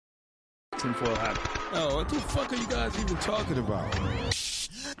tinfoil hat. Oh, what the fuck are you guys even talking about?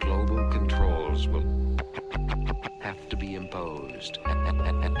 Global controls will have to be imposed,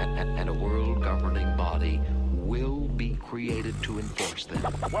 and a world governing body will be created to enforce them.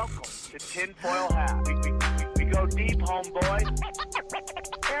 Welcome to Tinfoil Hat. We go deep, homeboy.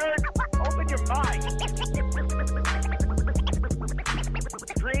 Aaron, open your mind.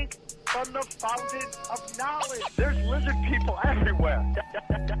 Drink from the fountain of knowledge. There's lizard people everywhere.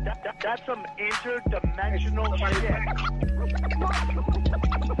 That's some interdimensional shit.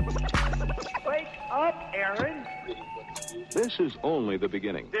 Wake up, Aaron. This is only the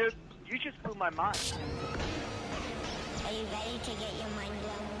beginning. Dude, you just blew my mind. Are you ready to get your mind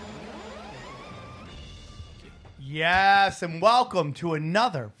blown? Yes, and welcome to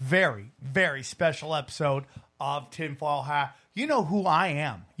another very, very special episode of Tinfoil Hat. You know who I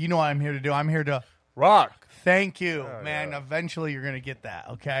am. You know what I'm here to do. I'm here to rock. Thank you, man. Yeah. Eventually, you're going to get that,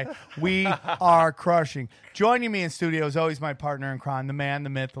 okay? We are crushing. Joining me in studio is always my partner in crime, the man,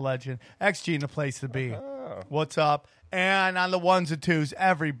 the myth, the legend, XG, and the place to be. What's up? And on the ones and twos,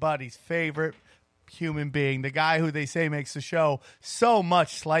 everybody's favorite human being, the guy who they say makes the show so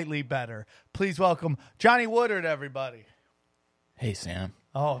much slightly better. Please welcome Johnny Woodard, everybody. Hey, Sam.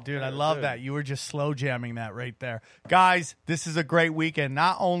 Oh, dude, I love that. You were just slow jamming that right there. Guys, this is a great weekend.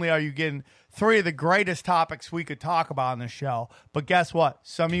 Not only are you getting three of the greatest topics we could talk about on the show, but guess what?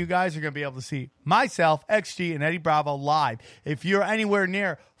 Some of you guys are going to be able to see myself, XG, and Eddie Bravo live. If you're anywhere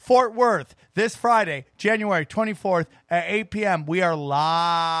near Fort Worth this Friday, January 24th at 8 p.m., we are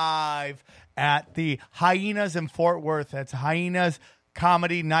live at the Hyenas in Fort Worth. That's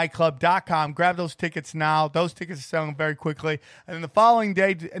HyenasComedyNightclub.com. Grab those tickets now. Those tickets are selling very quickly. And then the following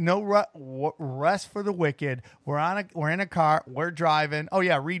day, no rest for the wicked. We're in a car. We're driving. Oh,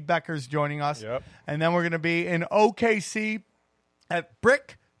 yeah, Reed Becker's joining us. Yep. And then we're going to be in OKC at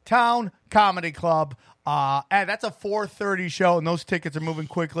Bricktown Comedy Club. And that's a 4:30 show, and those tickets are moving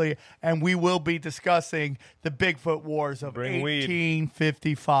quickly. And we will be discussing the Bigfoot Wars of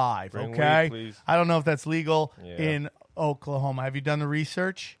 1855. Bring okay, weed, please. I don't know if that's legal in Oklahoma. Have you done the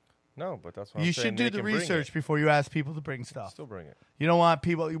research? No, but that's what You I'm saying. should do They the can bring research before you ask people to bring stuff. Still bring it. You don't want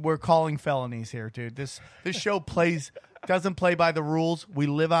people. We're calling felonies here, dude. This show doesn't play by the rules. We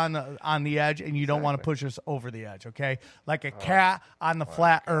live on the edge, and you don't want to push us over the edge. Okay, like a cat on the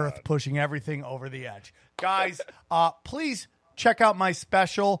flat Earth, pushing everything over the edge. Guys, please check out my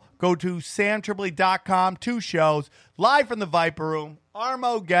special. Go to samtripoli.com. 2 shows live from the Viper Room.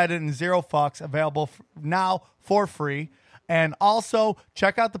 Armageddon and Zero Fucks available now for free. And also,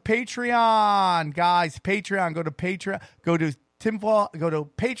 check out the Patreon, guys. Patreon. Go to Patreon. Go to Tinfoil. Go to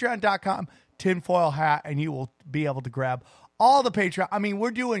Patreon.com, Tinfoil Hat, and you will be able to grab all the Patreon. I mean,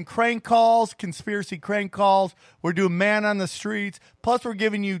 we're doing crank calls, conspiracy crank calls. We're doing man on the streets. Plus, we're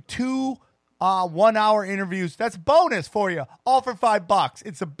giving you 2 1-hour interviews. That's bonus for you. All for $5.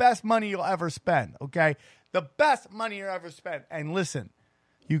 It's the best money you'll ever spend. Okay, the best money you'll ever spend. And listen.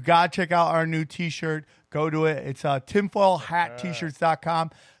 You got to check out our new T-shirt. Go to it. It's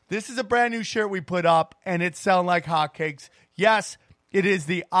tinfoilhattshirts.com. This is a brand new shirt we put up, and it's selling like hotcakes. Yes, it is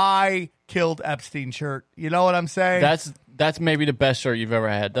the I Killed Epstein shirt. You know what I'm saying? That's maybe the best shirt you've ever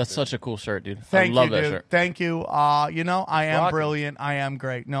had. That's such a cool shirt, dude. Thank I love you, that dude. shirt. Thank you. I am brilliant. I am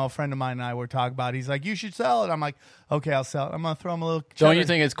great. No, a friend of mine and I were talking about it. He's like, you should sell it. I'm like, okay, I'll sell it. I'm going to throw him a little cheddar. Don't you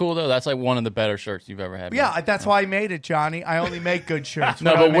think it's cool, though? That's like one of the better shirts you've ever had. Yeah, that's why I made it, Johnny. I only make good shirts.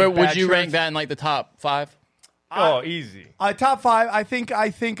 No, When I but where make would bad you rank shirts- that in like the top 5? Oh, easy. Top 5. I think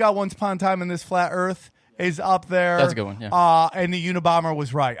Once Upon a Time in This Flat Earth is up there. That's a good one, yeah. And the Unabomber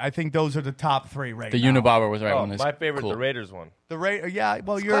was right. I think those are the top 3 right The now. Unabomber was right Oh, one. my favorite, cool. the Raiders one.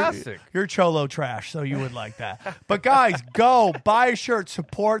 Well, classic. you're Cholo trash, so you would like that. But guys, go buy a shirt,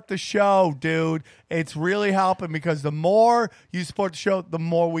 support the show, dude. It's really helping because the more you support the show, the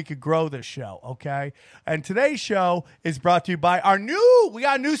more we could grow this show. Okay. And today's show is brought to you by we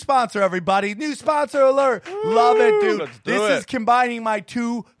got a new sponsor, everybody. New sponsor alert. Love it, dude. Let's do This it. is combining my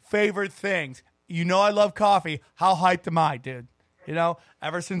 2 favorite things. You know I love coffee. How hyped am I, dude? You know,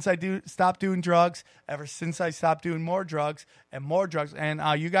 ever since I stopped doing drugs, ever since I stopped doing more drugs, and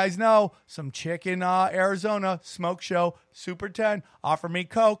you guys know, some chick in Arizona, Smoke Show, Super 10, offered me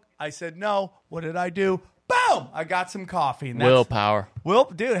Coke. I said no. What did I do? Boom! I got some coffee. And Willpower.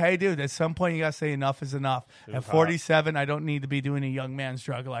 Dude, at some point you got to say enough is enough. At 47, I don't need to be doing a young man's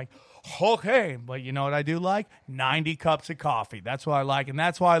drug like, okay, but you know what I do like? 90 cups of coffee. That's what I like, and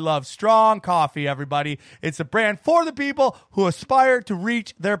that's why I love Strong Coffee, everybody. It's a brand for the people who aspire to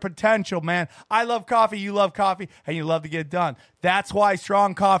reach their potential, man. I love coffee, you love coffee, and you love to get it done. That's why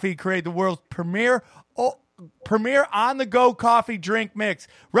Strong Coffee created the world's premier premier on-the-go coffee drink mix,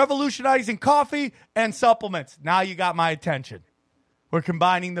 revolutionizing coffee and supplements. Now you got my attention. We're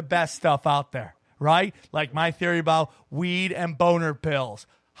combining the best stuff out there, right? Like my theory about weed and boner pills,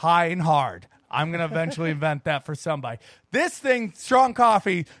 high and hard. I'm going to eventually invent that for somebody. This thing, Strong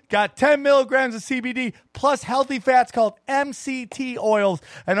Coffee, got 10 milligrams of CBD plus healthy fats called MCT oils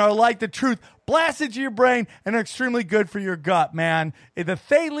and are like the truth. Blast into your brain and are extremely good for your gut, man. The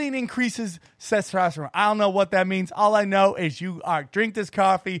Theanine increases testosterone. I don't know what that means. All I know is you drink this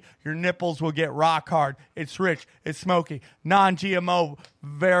coffee, your nipples will get rock hard. It's rich. It's smoky. Non-GMO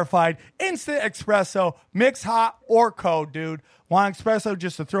verified. Instant espresso. Mix hot or cold, dude. Want espresso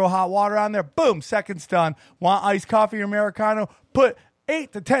just to throw hot water on there? Boom, seconds done. Want iced coffee or Americano? Put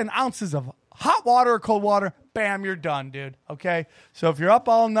 8 to 10 ounces of hot water or cold water. Bam, you're done, dude. Okay? So if you're up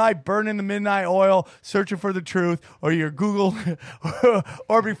all night burning the midnight oil, searching for the truth, or you're Google,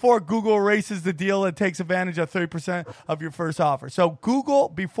 or before Google erases the deal, it takes advantage of 30% of your first offer. So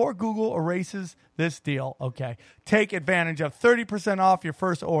before Google erases this deal, okay, take advantage of 30% off your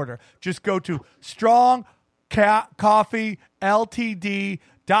first order. Just go to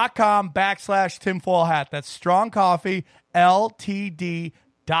strongcoffeeltd.com/tinfoil hat. That's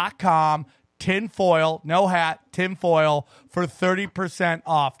strongcoffeeltd.com. Tinfoil, no hat, tinfoil for 30%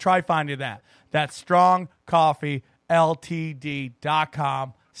 off. Try finding that. That's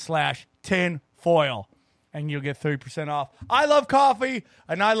strongcoffeeltd.com/tinfoil. And you'll get 30% off. I love coffee,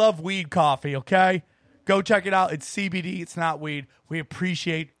 and I love weed coffee, okay? Go check it out. It's CBD. It's not weed. We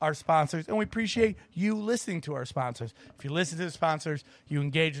appreciate our sponsors, and we appreciate you listening to our sponsors. If you listen to the sponsors, you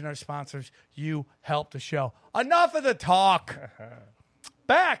engage in our sponsors, you help the show. Enough of the talk.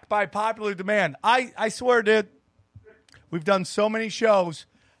 Back by popular demand. I swear, dude, we've done so many shows.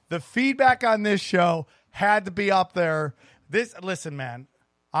 The feedback on this show had to be up there. Listen, man,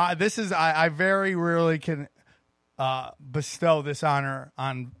 I very rarely can bestow this honor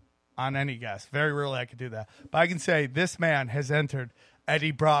on any guest. Very rarely I could do that. But I can say this man has entered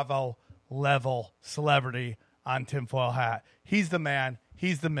Eddie Bravo level celebrity on Tinfoil Hat. He's the man.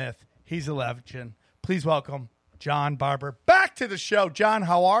 He's the myth. He's a legend. Please welcome John Barber back to the show. John,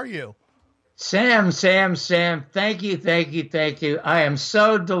 how are you? Sam, thank you. I am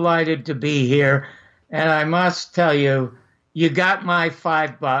so delighted to be here. And I must tell you, you got my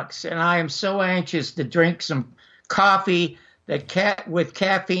 $5, and I am so anxious to drink some coffee with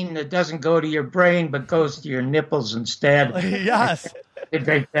caffeine that doesn't go to your brain but goes to your nipples instead. Yes.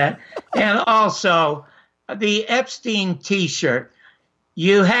 Drink that. And also, the Epstein T-shirt.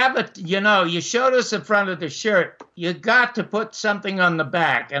 You have it, you showed us the front of the shirt. You got to put something on the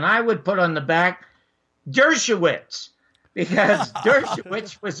back. And I would put on the back Dershowitz, because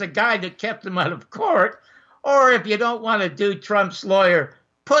Dershowitz was the guy that kept him out of court. Or if you don't want to do Trump's lawyer,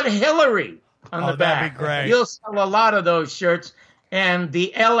 put Hillary on the back. That'd be great. You'll sell a lot of those shirts. And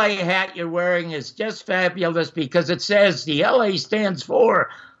the LA hat you're wearing is just fabulous because it says the LA stands for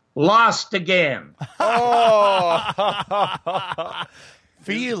Lost Again. Oh.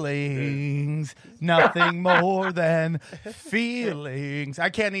 Feelings, nothing more than feelings.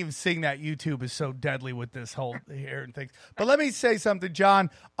 I can't even sing that. YouTube is so deadly with this whole hair and things. But let me say something, John.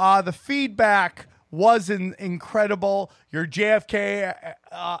 The feedback was incredible. Your JFK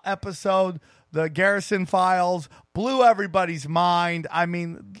episode, the Garrison Files, blew everybody's mind. I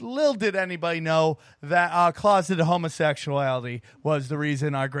mean, little did anybody know that closeted homosexuality was the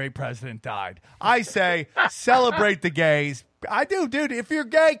reason our great president died. I say, celebrate the gays. I do, dude. If you're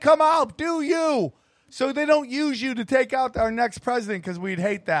gay, come out. Do you. So they don't use you to take out our next president, because we'd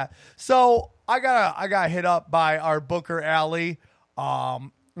hate that. So I got hit up by our booker, Allie,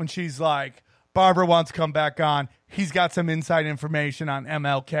 and she's like, Barbara wants to come back on. He's got some inside information on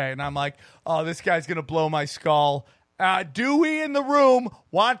MLK. And I'm like, oh, this guy's going to blow my skull. Do we in the room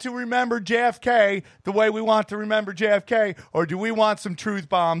want to remember JFK the way we want to remember JFK? Or do we want some truth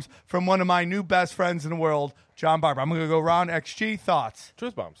bombs from one of my new best friends in the world, John Barber? I'm going to go around XG. Thoughts?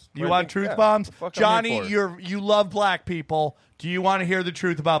 Truth bombs. You want truth bombs? The fuck I'm Johnny, here for. you love black people. Do you want to hear the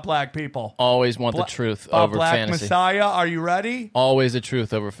truth about black people? Always want the truth over Black fantasy. Messiah, are you ready? Always the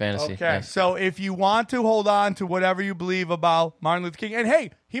truth over fantasy. Okay, Yes. so if you want to hold on to whatever you believe about Martin Luther King, and hey,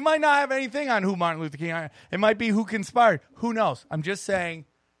 he might not have anything on who Martin Luther King is. It might be who conspired. Who knows? I'm just saying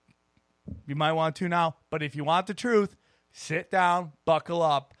you might want to now. But if you want the truth, sit down, buckle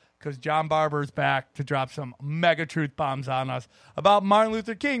up, because John Barber is back to drop some mega truth bombs on us about Martin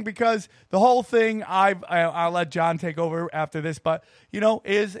Luther King, because the whole thing, I'll let John take over after this, but,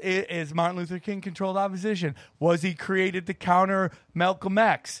 is Martin Luther King controlled opposition? Was he created to counter Malcolm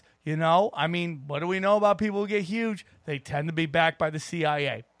X? I mean, what do we know about people who get huge? They tend to be backed by the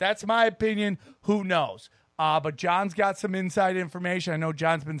CIA. That's my opinion. Who knows? But John's got some inside information. I know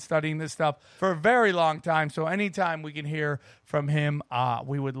John's been studying this stuff for a very long time. So anytime we can hear from him,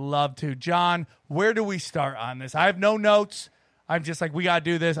 we would love to. John, where do we start on this? I have no notes. I'm just like, we got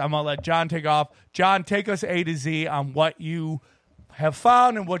to do this. I'm going to let John take off. John, take us A to Z on what you have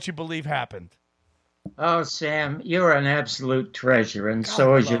found and what you believe happened. Oh, Sam, you're an absolute treasure, and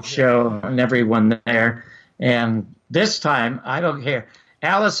so is your show and everyone there. And this time, I don't care.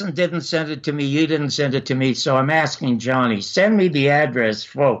 Allison didn't send it to me. You didn't send it to me. So I'm asking Johnny, send me the address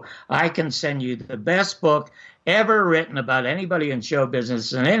so I can send you the best book ever written about anybody in show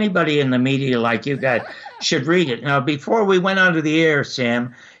business, and anybody in the media like you guys should read it. Now, before we went onto the air,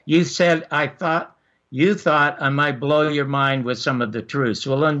 Sam, you said you thought I might blow your mind with some of the truths.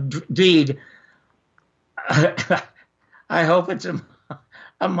 Well, indeed, I hope it's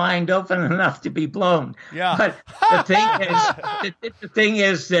a mind open enough to be blown. Yeah. But the thing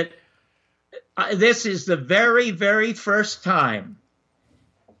is that this is the very, very first time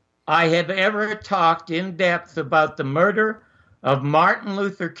I have ever talked in depth about the murder of Martin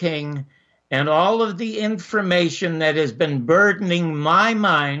Luther King and all of the information that has been burdening my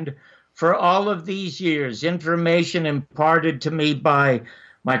mind for all of these years. Information imparted to me by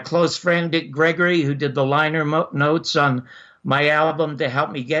my close friend Dick Gregory, who did the liner notes on my album to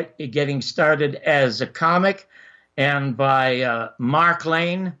help me getting started as a comic, and by Mark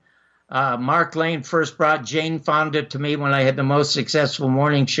Lane. Mark Lane first brought Jane Fonda to me when I had the most successful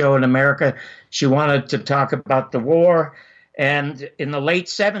morning show in America. She wanted to talk about the war. And in the late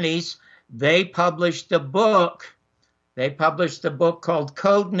 70s, they published a book. They published a book called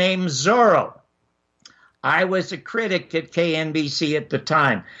Codename Zorro. I was a critic at KNBC at the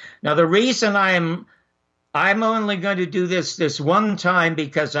time. Now, the reason I'm only going to do this one time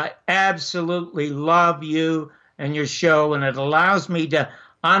because I absolutely love you and your show, and it allows me to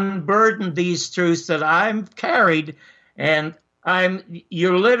unburden these truths that I've carried, and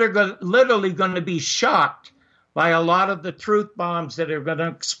you're literally going to be shocked by a lot of the truth bombs that are going to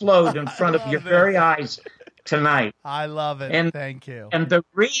explode in front of your very eyes tonight. I love it. And thank you. And the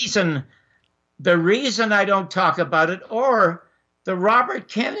reason I don't talk about it, or the Robert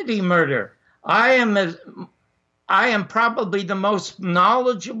Kennedy murder, I am probably the most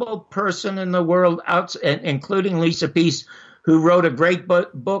knowledgeable person in the world, including Lisa Peace, who wrote a great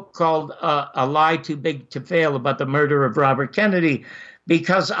book called A Lie Too Big to Fail about the murder of Robert Kennedy,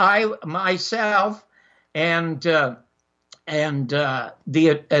 because I myself and the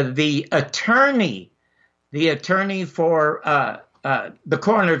attorney for the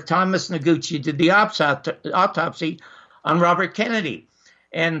coroner, Thomas Noguchi, did the autopsy on Robert Kennedy.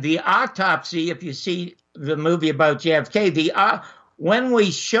 And the autopsy, if you see the movie about JFK, when we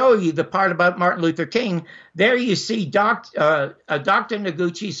show you the part about Martin Luther King, there you see Dr.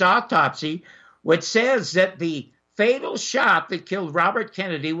 Noguchi's autopsy, which says that the fatal shot that killed Robert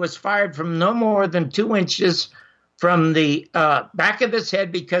Kennedy was fired from no more than 2 inches from the back of his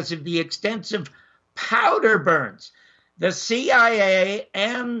head because of the extensive powder burns. The CIA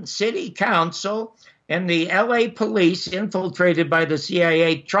and city council and the LA police, infiltrated by the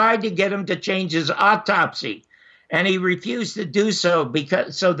CIA, tried to get him to change his autopsy. And he refused to do so,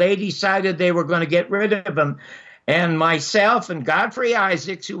 so they decided they were going to get rid of him. And myself and Godfrey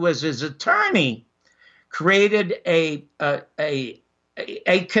Isaacs, who was his attorney, created a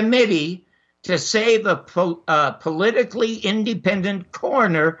committee to save a politically independent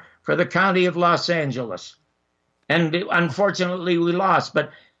coroner for the county of Los Angeles. And unfortunately, we lost.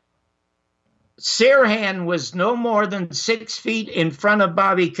 But Sirhan was no more than 6 feet in front of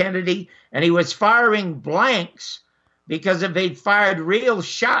Bobby Kennedy, and he was firing blanks, because if he'd fired real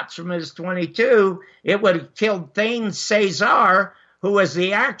shots from his .22, it would have killed Thane Cesar, who was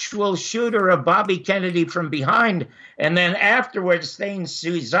the actual shooter of Bobby Kennedy from behind. And then afterwards, Thane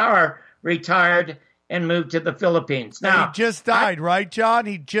Cesar retired and moved to the Philippines. Now, he just died, right, John?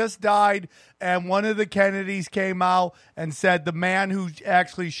 He just died, and one of the Kennedys came out and said the man who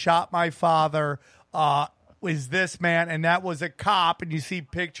actually shot my father was this man, and that was a cop. And you see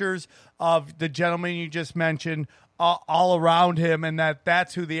pictures of the gentleman you just mentioned all around him, and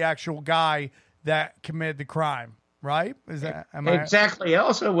that's who the actual guy that committed the crime, right? Is that exactly?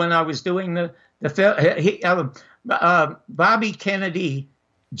 Also, when I was doing the Bobby Kennedy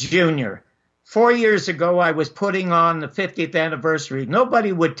Jr., 4 years ago, I was putting on the 50th anniversary.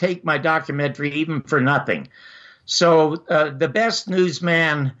 Nobody would take my documentary even for nothing. So the best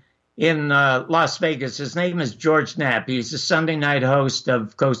newsman in Las Vegas, his name is George Knapp. He's the Sunday night host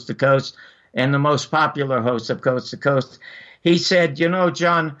of Coast to Coast and the most popular host of Coast to Coast. He said, you know,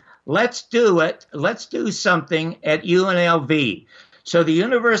 John, let's do it. Let's do something at UNLV. So the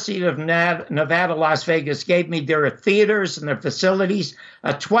University of Nevada, Las Vegas gave me their theaters and their facilities,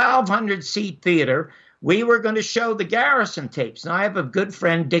 a 1,200-seat theater. We were going to show the Garrison tapes. Now, I have a good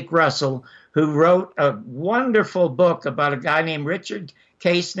friend, Dick Russell, who wrote a wonderful book about a guy named Richard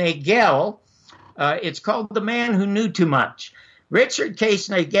Case Nagel. It's called The Man Who Knew Too Much. Richard Case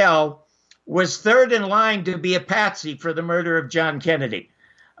Nagel was third in line to be a patsy for the murder of John Kennedy.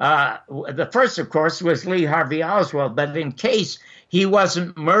 The first, of course, was Lee Harvey Oswald, but in case he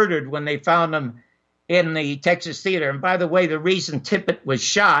wasn't murdered when they found him in the Texas Theater. And by the way, the reason Tippit was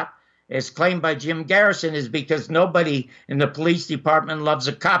shot, as claimed by Jim Garrison, is because nobody in the police department loves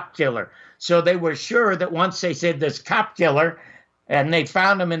a cop killer. So they were sure that once they said this cop killer, and they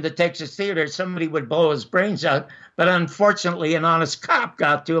found him in the Texas Theater, somebody would blow his brains out. But unfortunately, an honest cop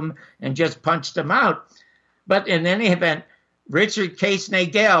got to him and just punched him out. But in any event, Richard Case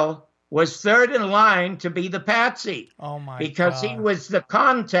Nagel was third in line to be the patsy. Oh, my because God. he was the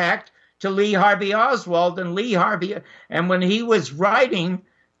contact to Lee Harvey Oswald. And when he was writing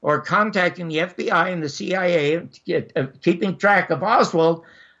or contacting the FBI and the CIA, keeping track of Oswald,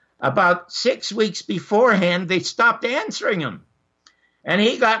 about 6 weeks beforehand, they stopped answering him. And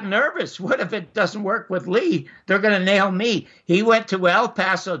he got nervous. What if it doesn't work with Lee? They're going to nail me. He went to El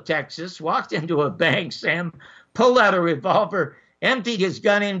Paso, Texas, walked into a bank, Sam, pulled out a revolver, emptied his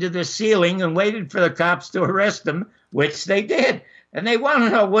gun into the ceiling, and waited for the cops to arrest him, which they did. And they want to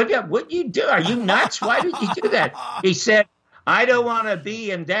know, what you do? Are you nuts? Why did you do that? He said, I don't want to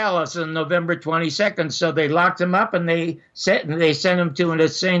be in Dallas on November 22nd. So they locked him up and they sent him to an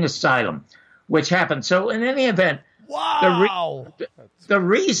insane asylum, which happened. So in any event, wow. The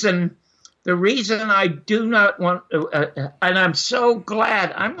reason I do not want, and I'm so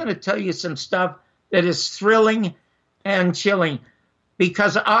glad, I'm going to tell you some stuff that is thrilling and chilling,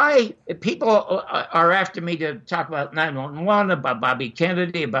 because people are after me to talk about 9/11, about Bobby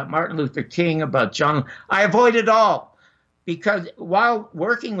Kennedy, about Martin Luther King, about John. I avoid it all, because while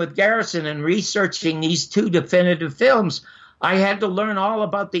working with Garrison and researching these two definitive films, I had to learn all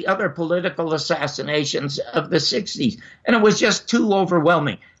about the other political assassinations of the 60s, and it was just too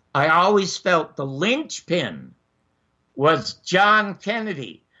overwhelming. I always felt the linchpin was John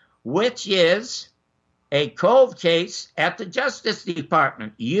Kennedy, which is a cold case at the Justice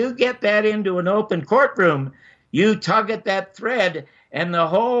Department. You get that into an open courtroom, you tug at that thread, and the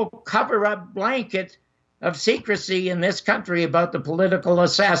whole cover-up blanket of secrecy in this country about the political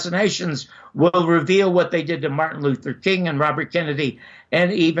assassinations will reveal what they did to Martin Luther King and Robert Kennedy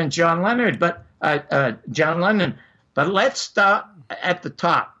and even John Lennon. But let's start at the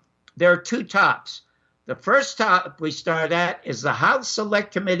top. There are two tops. The first top we start at is the House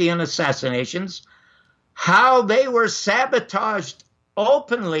Select Committee on Assassinations, how they were sabotaged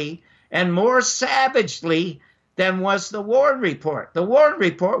openly and more savagely than was the Warren Report. The Warren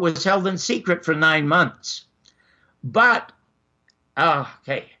Report was held in secret for 9 months. But,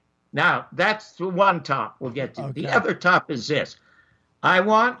 okay, now that's the one top we'll get to. Okay. The other top is this. I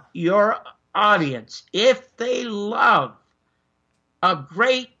want your audience, if they love a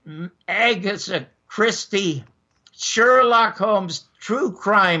great Agatha Christie, Sherlock Holmes true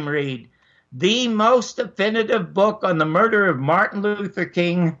crime read, the most definitive book on the murder of Martin Luther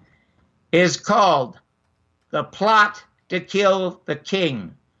King is called The Plot to Kill the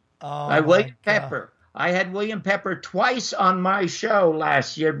King by William Pepper. I had William Pepper twice on my show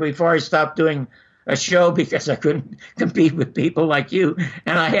last year before I stopped doing a show because I couldn't compete with people like you,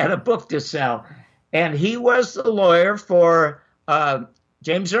 and I had a book to sell. And he was the lawyer for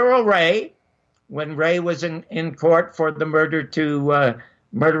James Earl Ray when Ray was in court for the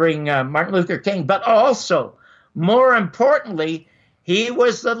murdering Martin Luther King. But also, more importantly, he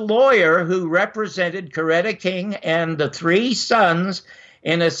was the lawyer who represented Coretta King and the three sons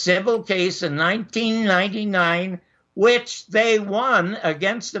in a civil case in 1999, which they won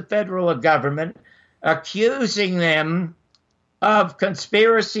against the federal government, accusing them of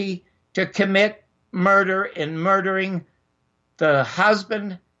conspiracy to commit murder in murdering the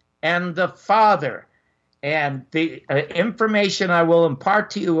husband and the father. And the information I will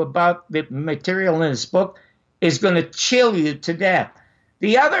impart to you about the material in this book is going to chill you to death.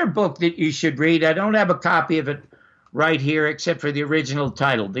 The other book that you should read, I don't have a copy of it right here except for the original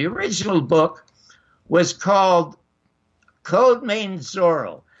title. The original book was called Codename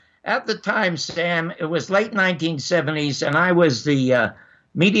Zorro. At the time, Sam, it was late 1970s, and I was the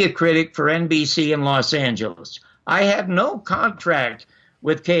media critic for NBC in Los Angeles. I had no contract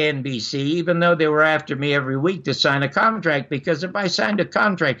with KNBC, even though they were after me every week to sign a contract, because if I signed a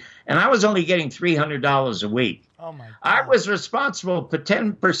contract, and I was only getting $300 a week, oh my God. I was responsible for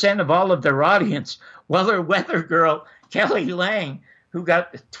 10% of all of their audience, while their weather girl, Kelly Lang, who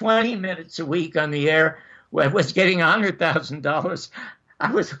got 20 minutes a week on the air was getting $100,000.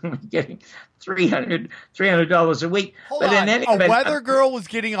 I was only getting $300 a week. Hold but on. in any A event, weather girl was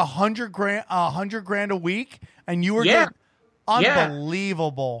getting $100,000 a week, and you were Yeah. getting Yeah.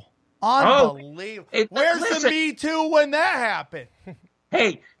 unbelievable. Oh, Unbelievable. Where's the listen. Me Too when that happened?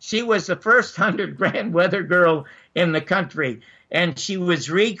 Hey, she was the first $100,000 weather girl in the country, and she was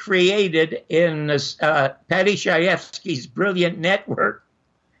recreated in Patty Chayefsky's Brilliant Network.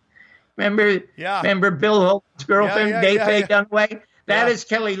 Remember? Yeah. Remember Bill Holt's girlfriend, yeah, Day yeah, Faye yeah. Dunaway? That Yeah. is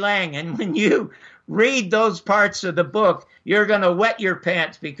Kelly Lang, and when you read those parts of the book, you're going to wet your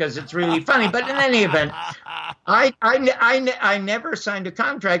pants because it's really funny. But in any event, I never signed a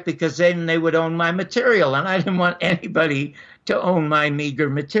contract because then they would own my material, and I didn't want anybody to own my meager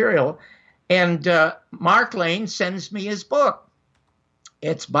material. And Mark Lane sends me his book.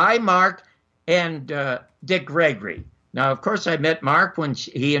 It's by Mark and Dick Gregory. Now, of course, I met Mark when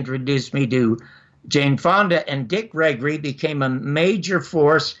he introduced me to Jane Fonda, and Dick Gregory became a major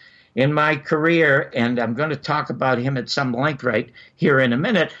force in my career, and I'm going to talk about him at some length right here in a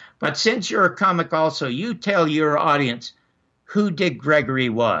minute. But since you're a comic also, you tell your audience who Dick Gregory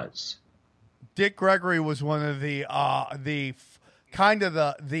was. Dick Gregory was one of the kind of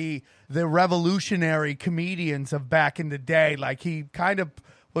the revolutionary comedians of back in the day. Like, he kind of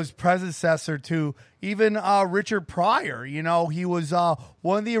was predecessor to even Richard Pryor. You know, he was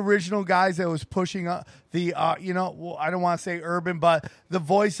one of the original guys that was pushing the I don't want to say urban, but the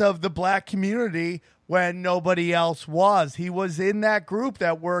voice of the black community when nobody else was. He was in that group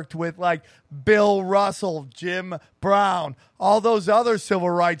that worked with like Bill Russell, Jim Brown, all those other civil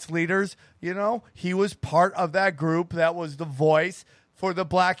rights leaders. You know, he was part of that group that was the voice for the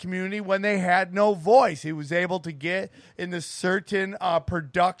black community when they had no voice. He was able to get into certain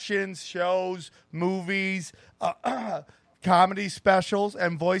productions, shows, movies, comedy specials,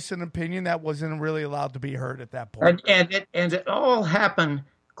 and voice an opinion that wasn't really allowed to be heard at that point. And it all happened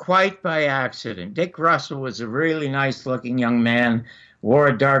quite by accident. Dick Russell was a really nice-looking young man, wore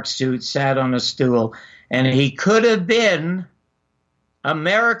a dark suit, sat on a stool, and he could have been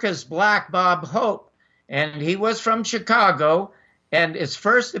America's Black Bob Hope. And he was from Chicago, and his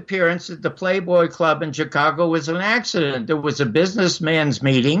first appearance at the Playboy Club in Chicago was an accident. There was a businessman's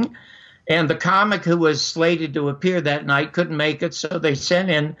meeting, and the comic who was slated to appear that night couldn't make it, so they sent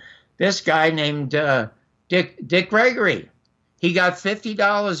in this guy named Dick Gregory. He got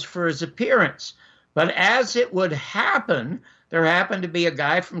 $50 for his appearance. But as it would happen, there happened to be a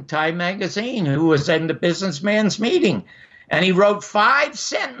guy from Time Magazine who was in the businessman's meeting, and he wrote 5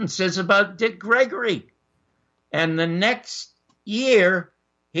 sentences about Dick Gregory. And the next year,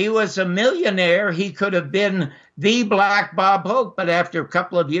 he was a millionaire. He could have been the Black Bob Hope, but after a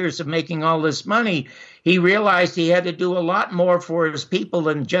couple of years of making all this money, he realized he had to do a lot more for his people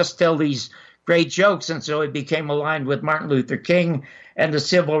than just tell these great jokes, and so he became aligned with Martin Luther King and the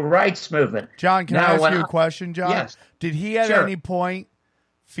civil rights movement. John, can I ask you a question, John? Yes. Did he at Sure. any point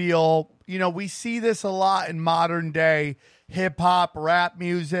feel, we see this a lot in modern day hip-hop, rap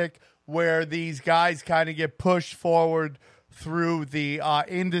music, where these guys kind of get pushed forward through the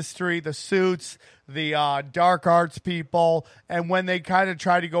industry, the suits, the dark arts people, and when they kind of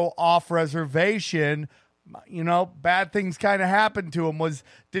try to go off reservation, bad things kind of happen to him.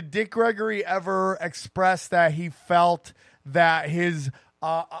 Did Dick Gregory ever express that he felt that his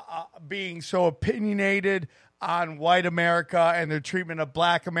being so opinionated on white America and their treatment of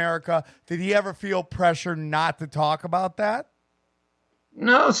black America, did he ever feel pressure not to talk about that?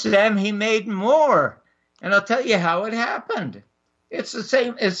 No, Sam, he made more. And I'll tell you how it happened. It's the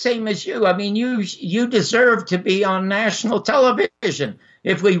same as you. I mean, you deserve to be on national television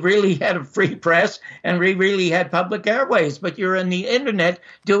if we really had a free press and we really had public airways. But you're on the internet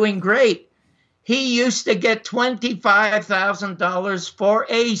doing great. He used to get $25,000 for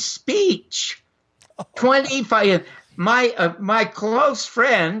a speech. 25. My close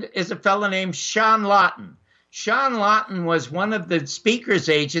friend is a fellow named Sean Lawton. Sean Lawton was one of the speaker's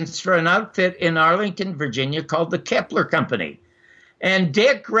agents for an outfit in Arlington, Virginia called the Kepler Company. And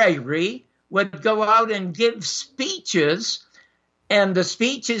Dick Gregory would go out and give speeches, and the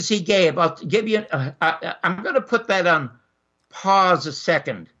speeches he gave, I'll give you, I'm going to put that on pause a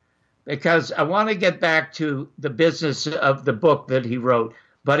second, because I want to get back to the business of the book that he wrote.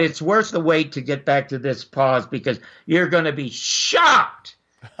 But it's worth the wait to get back to this pause, because you're going to be shocked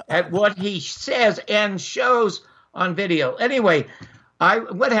at what he says and shows on video. Anyway,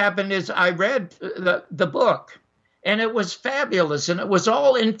 what happened is I read the book, and it was fabulous, and it was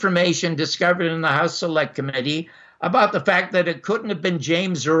all information discovered in the House Select Committee about the fact that it couldn't have been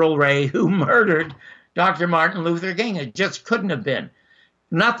James Earl Ray who murdered Dr. Martin Luther King. It just couldn't have been.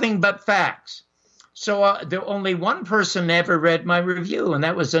 Nothing but facts. So there only one person ever read my review, and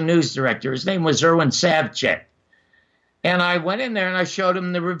that was the news director. His name was Erwin Savchek. And I went in there and I showed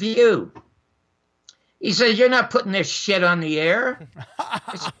him the review. He said, "You're not putting this shit on the air."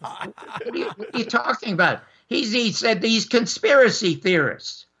 I said, what are you talking about? He said, "These conspiracy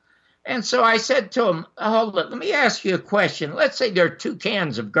theorists." And so I said to him, "Hold it, let me ask you a question. Let's say there are 2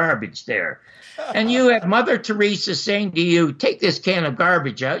 cans of garbage there. And you have Mother Teresa saying to you, take this can of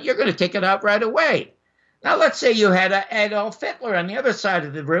garbage out. You're going to take it out right away. Now, let's say you had Adolf Hitler on the other side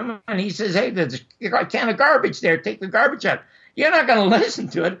of the room, and he says, hey, there's a can of garbage there. Take the garbage out. You're not going to listen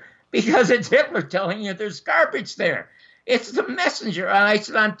to it because it's Hitler telling you there's garbage there. It's the messenger." And I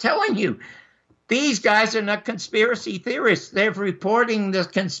said, "I'm telling you, these guys are not conspiracy theorists. They're reporting the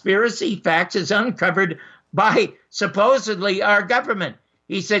conspiracy facts as uncovered by supposedly our government."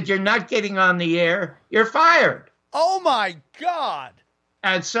 He said, "You're not getting on the air. You're fired." Oh, my God.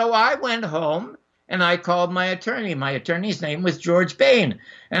 And so I went home and I called my attorney. My attorney's name was George Bain.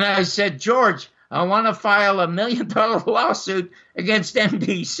 And I said, "George, I want to file $1 million lawsuit against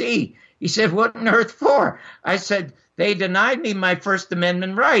NBC." He said, "What on earth for?" I said, "They denied me my First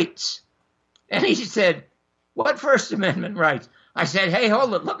Amendment rights." And he said, "What First Amendment rights?" I said, "Hey,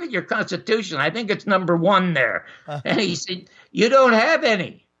 hold it. Look at your Constitution. I think it's number 1 there." And he said, "You don't have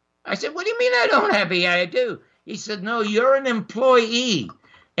any." I said, "What do you mean I don't have any?" "I do." He said, "No, you're an employee.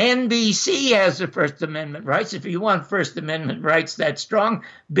 NBC has the First Amendment rights. If you want First Amendment rights that strong,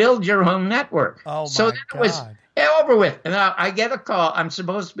 build your own network." Oh, my so that God. was over with. And I get a call. I'm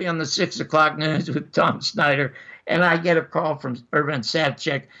supposed to be on the 6 o'clock news with Tom Snyder. And I get a call from Erwin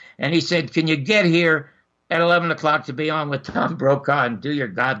Savchek. And he said, "Can you get here at 11 o'clock to be on with Tom Brokaw and do your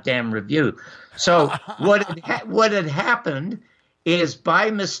goddamn review?" So what had happened is,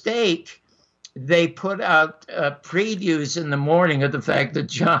 by mistake, they put out previews in the morning of the fact that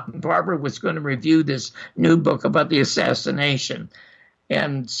John Barber was going to review this new book about the assassination.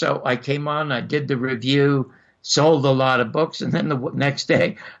 And so I came on, I did the review, sold a lot of books, and then the next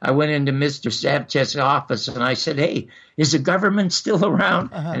day I went into Mr. Savchek's office and I said, "Hey, is the government still around?"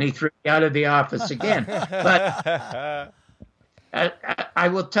 And he threw me out of the office again. But I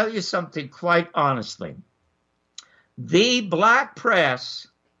will tell you something quite honestly. The black press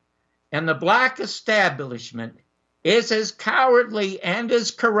and the black establishment is as cowardly and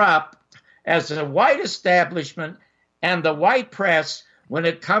as corrupt as the white establishment and the white press when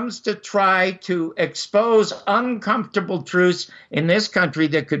it comes to try to expose uncomfortable truths in this country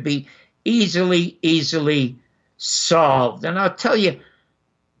that could be easily solved. And I'll tell you,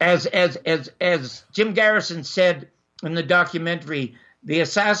 as Jim Garrison said in the documentary, the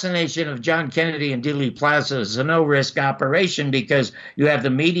assassination of John Kennedy in Dealey Plaza is a no-risk operation because you have the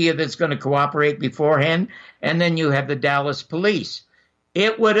media that's going to cooperate beforehand, and then you have the Dallas police.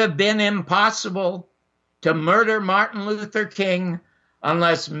 It would have been impossible to murder Martin Luther King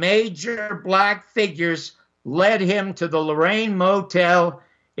unless major black figures led him to the Lorraine Motel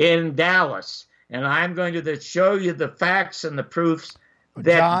in Dallas. And I'm going to show you the facts and the proofs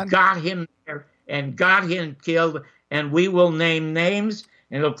that John? got him there and got him killed, and we will name names,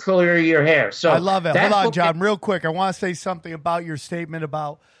 and it'll clear your hair. So I love it. that Hold on, book- John, real quick. I want to say something about your statement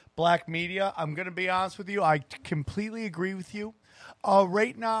about black media. I'm going to be honest with you. I completely agree with you.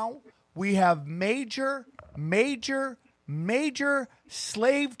 Right now, we have major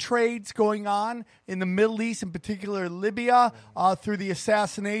slave trades going on in the Middle East, in particular Libya, through the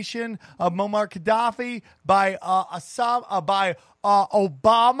assassination of Muammar Gaddafi by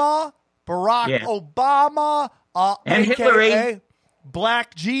Obama, Barack Yeah. Obama, And AKA Hillary.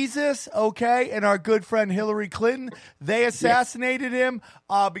 Black Jesus, okay, and our good friend Hillary Clinton. They assassinated him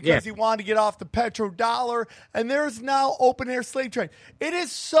because he wanted to get off the petrodollar, and there's now open air slave trade. It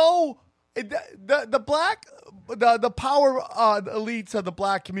is so the power elites of the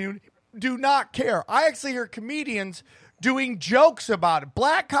black community do not care. I actually hear comedians doing jokes about it.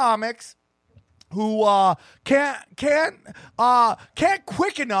 Black comics who can't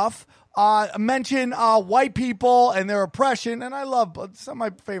quick enough mention white people and their oppression. And I love some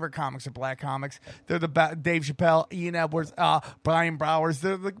of my favorite comics are black comics. They're the best. Dave Chappelle, Ian Edwards, Brian Browers.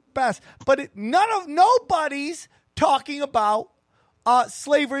 They're the best. But nobody's talking about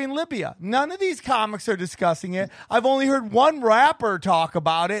slavery in Libya. None of these comics are discussing it. I've only heard one rapper talk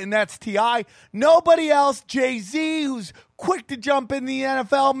about it, and that's T.I. Nobody else. Jay-Z, who's quick to jump in the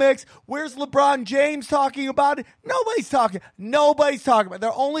NFL mix. Where's LeBron James talking about it? Nobody's talking about it.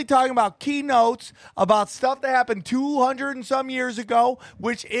 They're only talking about keynotes, about stuff that happened 200 and some years ago,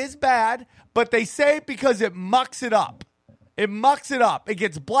 which is bad, but they say it because it mucks it up. It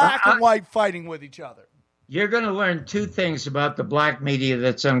gets black and white fighting with each other. you're going to learn two things about the black media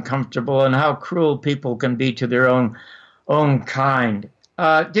that's uncomfortable and how cruel people can be to their own kind.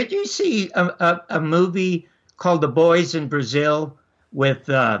 Did you see a movie called The Boys in Brazil with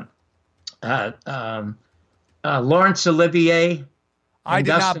Laurence Olivier? I did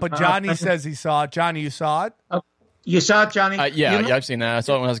not, but Johnny says he saw it. Johnny, you saw it? You saw it, Johnny? Yeah, I've seen that. I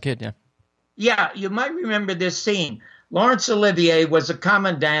saw it when I was a kid, yeah. Yeah, you might remember this scene. Laurence Olivier was a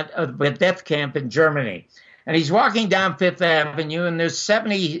commandant of a death camp in Germany. And he's walking down Fifth Avenue, and there's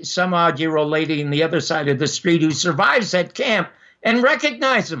 70-some-odd-year-old lady on the other side of the street who survives that camp and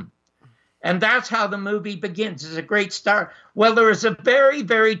recognizes him. And that's how the movie begins. It's a great start. Well, there is a very,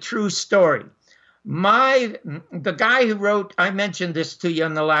 very true story. The guy who wrote, I mentioned this to you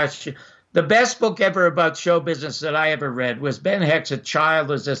on the last show, the best book ever about show business that I ever read was Ben Hecht's A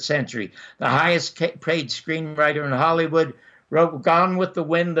Child is a Century, the highest paid screenwriter in Hollywood. Wrote Gone with the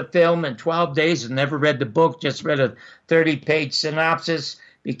Wind, the film, in 12 days and never read the book, just read a 30-page synopsis,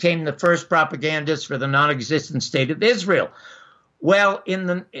 became the first propagandist for the non-existent state of Israel. Well, in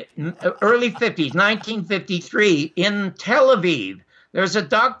the early 50s, 1953, in Tel Aviv, there's a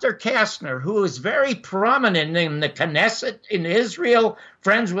Dr. Kastner who is very prominent in the Knesset in Israel,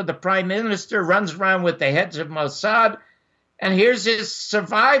 friends with the prime minister, runs around with the heads of Mossad. And here's his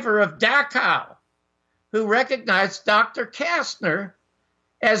survivor of Dachau, who recognized Dr. Kastner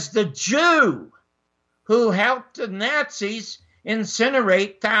as the Jew who helped the Nazis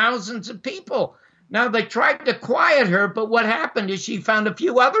incinerate thousands of people. Now, they tried to quiet her, but what happened is she found a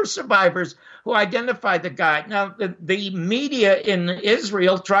few other survivors who identified the guy. Now, the media in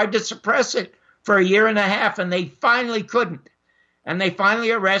Israel tried to suppress it for a year and a half, and they finally couldn't. And they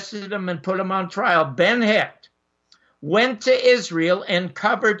finally arrested him and put him on trial. Ben Hecht went to Israel and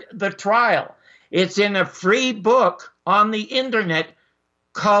covered the trial. It's in a free book on the internet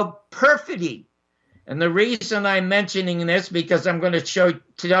called Perfidy. And the reason I'm mentioning this, because I'm going to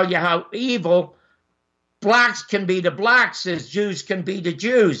tell you how evil blacks can be to blacks as Jews can be to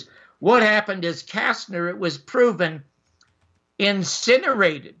Jews. What happened is Kastner, it was proven,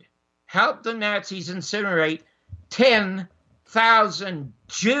 helped the Nazis incinerate 10,000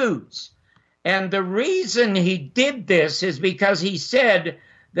 Jews. And the reason he did this is because he said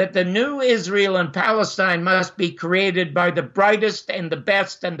that the new Israel and Palestine must be created by the brightest and the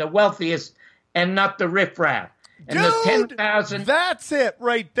best and the wealthiest and not the riffraff. And Dude, the 10,000. That's it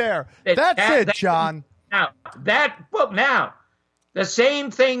right there. That's it, John. Now, the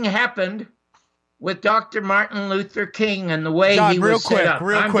same thing happened with Dr. Martin Luther King and the way John, he was set up.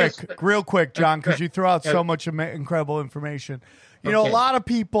 Real quick, John, because you throw out so much incredible information. You know, a lot of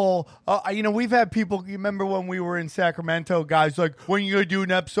people, we've had people, you remember when we were in Sacramento, guys, like, when you going to do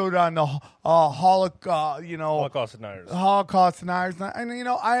an episode on the Holocaust deniers. Holocaust deniers. And,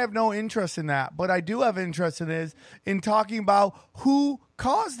 I have no interest in that. But I do have interest in talking about who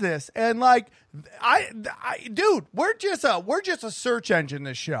caused this. And, like, dude, we're just a search engine,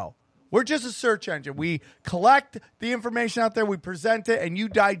 this show. We're just a search engine. We collect the information out there, we present it, and you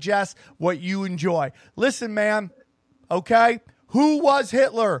digest what you enjoy. Listen, man, okay? Who was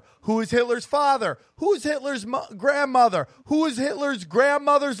Hitler? Who is Hitler's father? Who is Hitler's grandmother? Who is Hitler's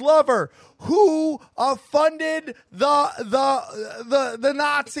grandmother's lover? Who funded the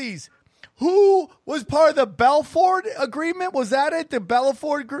Nazis? Who was part of the Balfour Agreement? Was that it? The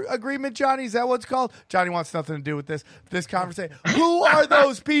Balfour Agreement, Johnny? Is that what it's called? Johnny wants nothing to do with this conversation. Who are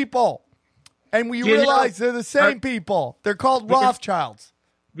those people? And we realize they're the same people. They're called Rothschilds.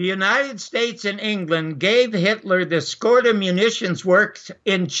 The United States and England gave Hitler the Skorda munitions works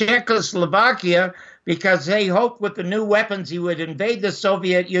in Czechoslovakia because they hoped with the new weapons he would invade the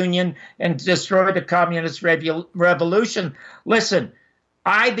Soviet Union and destroy the communist revolution. Listen,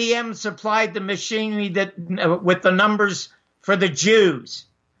 IBM supplied the machinery with the numbers for the Jews.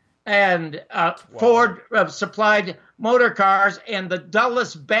 And Ford supplied motor cars, and the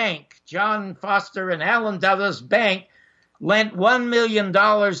Dulles Bank, John Foster and Alan Dulles Bank, lent $1 million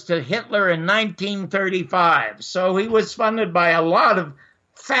to Hitler in 1935. So he was funded by a lot of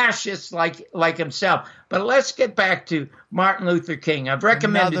fascists like himself. But let's get back to Martin Luther King. I've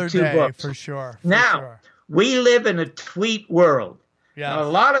recommended two books. For sure. We live in a tweet world. Yeah. Now,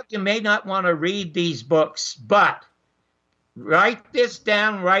 a lot of you may not want to read these books, but write this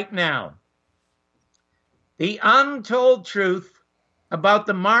down right now. The untold truth about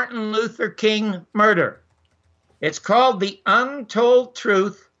the Martin Luther King murder. It's called The Untold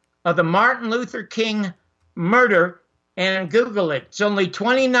Truth of the Martin Luther King Murder, and Google it. It's only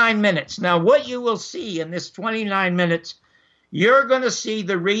 29 minutes. Now, what you will see in this 29 minutes, you're going to see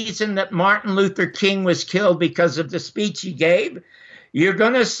the reason that Martin Luther King was killed because of the speech he gave. You're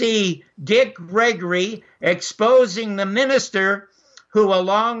going to see Dick Gregory exposing the minister who,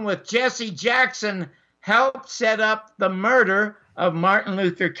 along with Jesse Jackson, helped set up the murder of Martin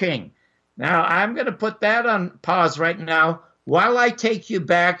Luther King. Now, I'm going to put that on pause right now while I take you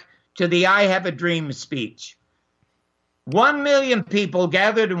back to the I Have a Dream speech. 1 million people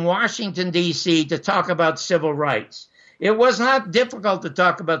gathered in Washington, D.C. to talk about civil rights. It was not difficult to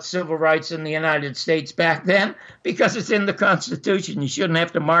talk about civil rights in the United States back then because it's in the Constitution. You shouldn't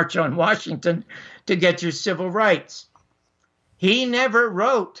have to march on Washington to get your civil rights. He never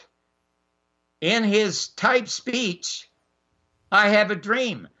wrote in his typed speech, I have a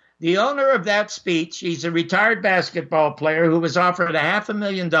dream. The owner of that speech, he's a retired basketball player who was offered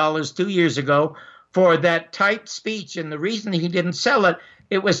 $500,000 2 years ago for that typed speech. And the reason he didn't sell it,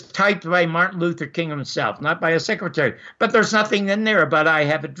 it was typed by Martin Luther King himself, not by a secretary. But there's nothing in there about I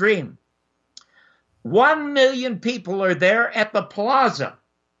have a dream. 1 million people are there at the plaza.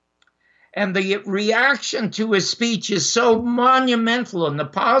 And the reaction to his speech is so monumental and the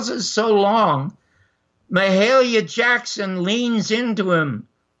pause is so long. Mahalia Jackson leans into him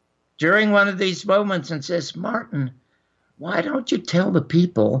during one of these moments and says, Martin, why don't you tell the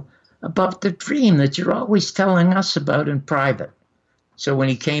people about the dream that you're always telling us about in private? So when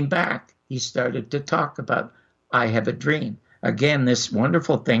he came back, he started to talk about, I have a dream. Again, this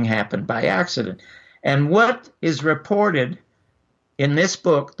wonderful thing happened by accident. And what is reported in this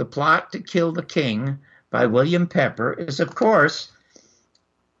book, The Plot to Kill the King by William Pepper, is, of course,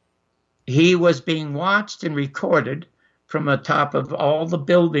 he was being watched and recorded from the top of all the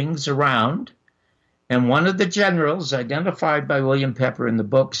buildings around. And one of the generals, identified by William Pepper in the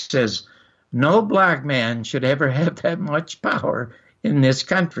book, says, no black man should ever have that much power in this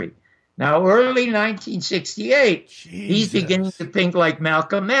country. Now, early 1968, he's beginning to think like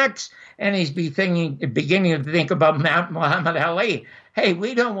Malcolm X, and he's beginning to think about Muhammad Ali. Hey,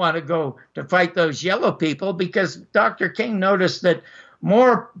 we don't want to go to fight those yellow people because Dr. King noticed that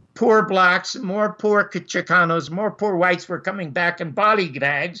more poor blacks, more poor Chicanos, more poor whites were coming back in body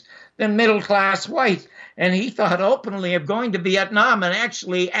bags than middle-class whites. And he thought openly of going to Vietnam and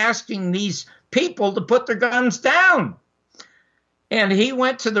actually asking these people to put their guns down. And he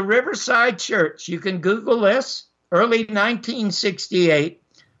went to the Riverside Church. You can Google this. Early 1968,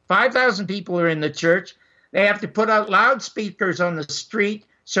 5,000 people are in the church. They have to put out loudspeakers on the street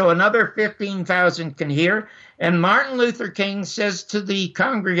so another 15,000 can hear. And Martin Luther King says to the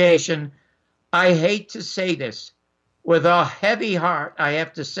congregation, I hate to say this, with a heavy heart, I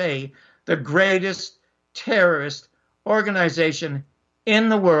have to say, the greatest terrorist organization in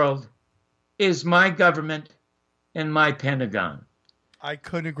the world is my government and my Pentagon. I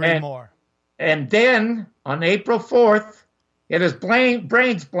couldn't agree more. And then on April 4th, it is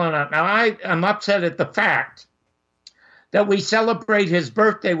brains blown out. Now, I'm upset at the fact that we celebrate his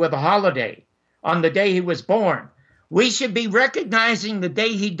birthday with a holiday on the day he was born. We should be recognizing the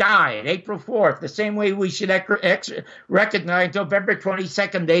day he died, April 4th, the same way we should recognize November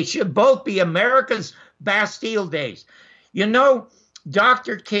 22nd. They should both be America's Bastille days. You know,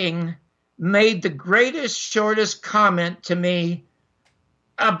 Dr. King made the greatest, shortest comment to me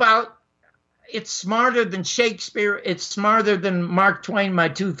about it's smarter than Shakespeare, it's smarter than Mark Twain, my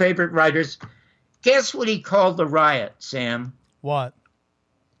two favorite writers. Guess what he called the riot, Sam? What?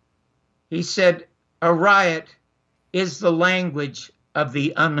 He said, a riot is the language of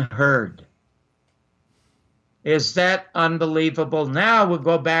the unheard. Is that unbelievable? Now we'll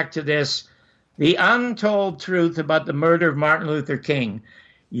go back to this, the untold truth about the murder of Martin Luther King.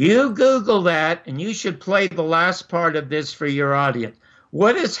 You Google that, and you should play the last part of this for your audience.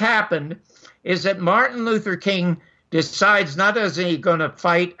 What has happened is that Martin Luther King decides not only is he going to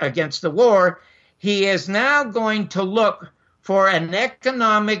fight against the war, he is now going to look for an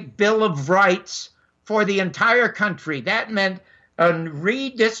economic bill of rights for the entire country. That meant a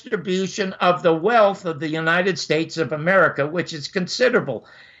redistribution of the wealth of the United States of America, which is considerable.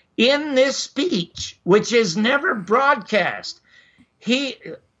 In this speech, which is never broadcast,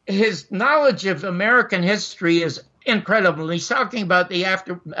 his knowledge of American history is incredible. He's talking about the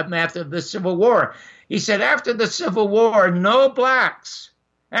aftermath of the Civil War. He said, after the Civil War, no blacks,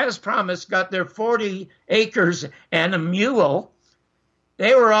 as promised, got their 40 acres and a mule.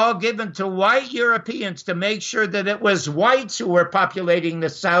 They were all given to white Europeans to make sure that it was whites who were populating the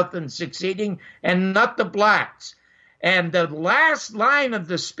South and succeeding, and not the blacks. And the last line of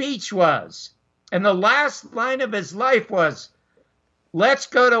the speech was, and the last line of his life was, let's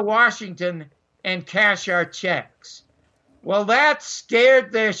go to Washington and cash our checks. Well, that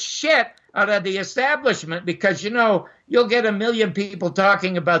scared the shit out of the establishment because, you know, you'll get 1 million people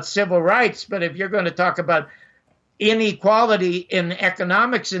talking about civil rights, but if you're going to talk about inequality in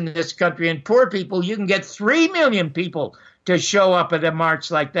economics in this country and poor people, you can get 3 million people to show up at a march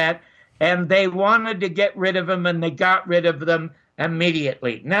like that. And they wanted to get rid of them, and they got rid of them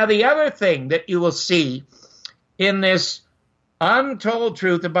immediately. Now, the other thing that you will see in this untold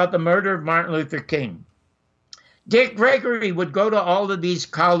truth about the murder of Martin Luther King, Dick Gregory would go to all of these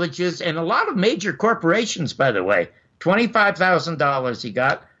colleges and a lot of major corporations, by the way. $25,000 he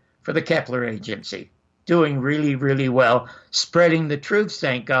got for the Kepler Agency. Doing really, really well, spreading the truth,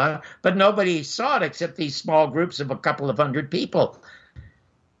 thank God. But nobody saw it except these small groups of a couple of hundred people.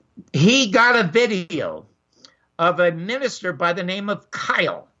 He got a video of a minister by the name of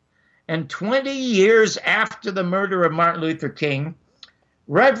Kyle. And 20 years after the murder of Martin Luther King,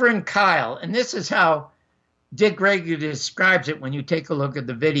 Reverend Kyle, and this is how Dick Gregory describes it when you take a look at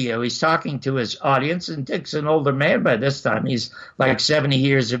the video. He's talking to his audience, and Dick's an older man by this time. He's like 70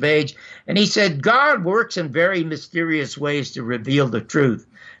 years of age. And he said, God works in very mysterious ways to reveal the truth.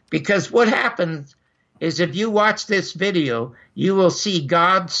 Because what happens is if you watch this video, you will see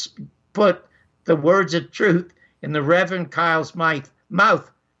God put the words of truth in the Reverend Kyle's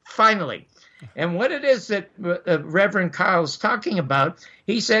mouth, finally. And what it is that Reverend Kyle's talking about,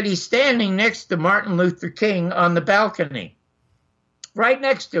 he said he's standing next to Martin Luther King on the balcony, right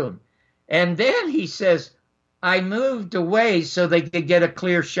next to him. And then he says, I moved away so they could get a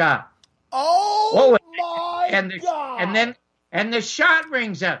clear shot. Oh my God. And the shot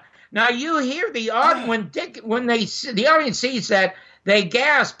rings out. Now you hear the audience, the audience sees that, they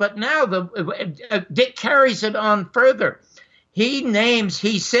gasp, but now Dick carries it on further. He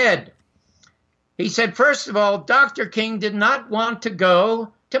said, first of all, Dr. King did not want to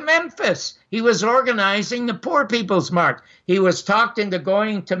go to Memphis. He was organizing the Poor People's March. He was talked into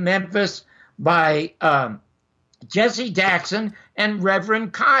going to Memphis by Jesse Jackson and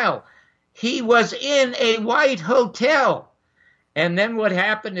Reverend Kyle. He was in a white hotel. And then what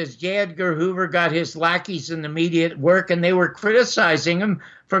happened is J. Edgar Hoover got his lackeys in the media at work, and they were criticizing him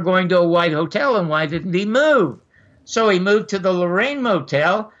for going to a white hotel, and why didn't he move? So he moved to the Lorraine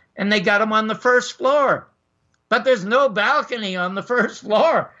Motel, and they got him on the first floor. But there's no balcony on the first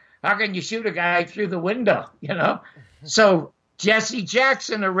floor. How can you shoot a guy through the window, you know? So Jesse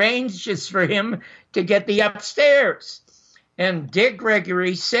Jackson arranges for him to get the upstairs. And Dick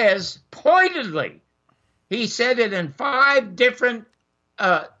Gregory says, pointedly, he said it in 5 different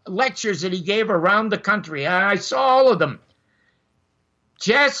lectures that he gave around the country. I saw all of them.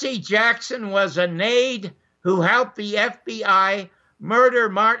 Jesse Jackson was an aide who helped the FBI murder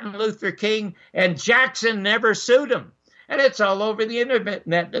Martin Luther King, and Jackson never sued him. And it's all over the internet,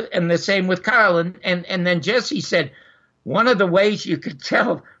 and the same with Kyle. And then Jesse said, one of the ways you could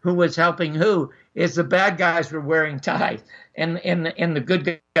tell who was helping who is the bad guys were wearing ties, and the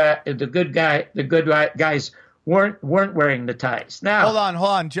good guys weren't wearing the ties. Now, hold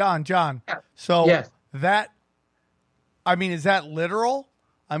on, John. So yes. is that literal?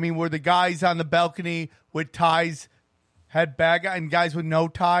 I mean, were the guys on the balcony with ties had bad guys and guys with no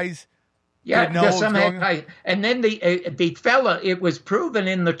ties? Yeah, some had ties. And then the fella, it was proven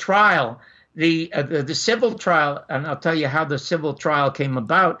in the trial, the civil trial, and I'll tell you how the civil trial came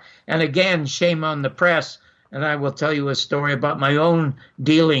about. And again, shame on the press. And I will tell you a story about my own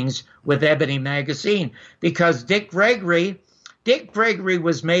dealings with Ebony Magazine, because Dick Gregory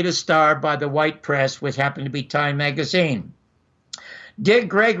was made a star by the white press, which happened to be Time Magazine. Dick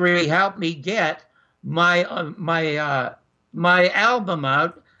Gregory helped me get my album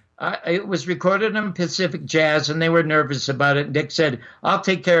out. It was recorded on Pacific Jazz, and they were nervous about it. And Dick said, I'll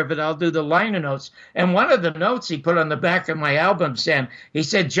take care of it. I'll do the liner notes. And one of the notes he put on the back of my album, Sam, he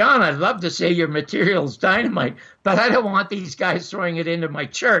said, John, I'd love to say your material's dynamite, but I don't want these guys throwing it into my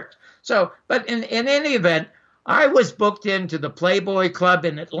church. So, but in any event, I was booked into the Playboy Club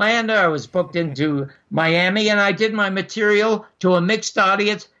in Atlanta. I was booked into Miami, and I did my material to a mixed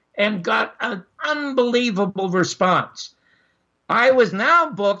audience and got an unbelievable response. I was now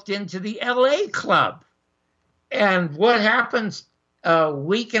booked into the LA Club. And what happens a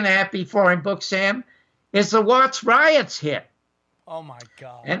week and a half before I'm booked, Sam, is the Watts riots hit. Oh, my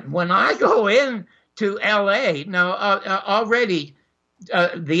God. And when I go in to LA, now already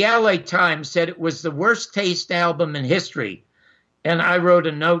the LA Times said it was the worst taste album in history. And I wrote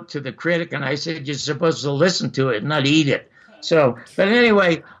a note to the critic, and I said, you're supposed to listen to it, not eat it. So, but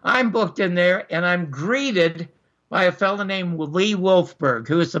anyway, I'm booked in there, and I'm greeted by a fellow named Lee Wolfberg,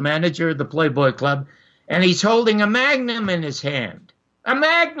 who is the manager of the Playboy Club, and he's holding a Magnum in his hand. A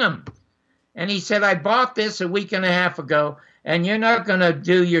Magnum! And he said, I bought this a week and a half ago, and you're not going to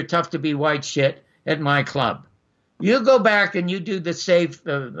do your tough to be white shit at my club. You go back and you do the safe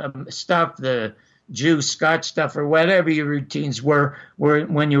stuff, the juice, Scotch stuff, or whatever your routines were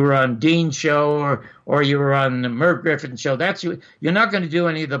when you were on Dean's show or you were on the Merv Griffin show. You're not going to do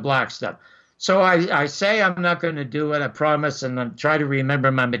any of the black stuff. So I say I'm not going to do it, I promise, and I try to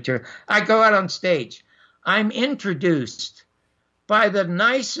remember my material. I go out on stage. I'm introduced by the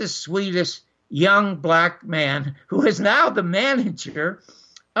nicest, sweetest young black man who is now the manager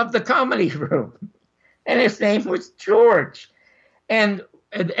of the Comedy Room. And his name was George. And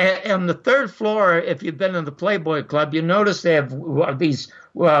on the third floor, if you've been in the Playboy Club, you notice they have these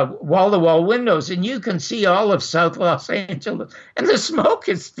wall-to-wall windows, and you can see all of South Los Angeles, and the smoke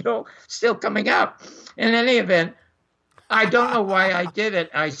is still coming out. In any event, I don't know why I did it.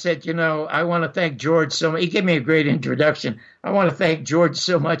 I said, I want to thank George so much. He gave me a great introduction. I want to thank George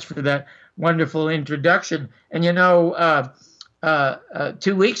so much for that wonderful introduction. And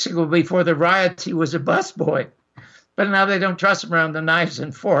 2 weeks ago, before the riots, he was a busboy. But now they don't trust him around the knives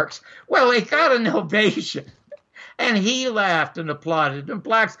and forks. Well, he got an ovation. And he laughed and applauded. And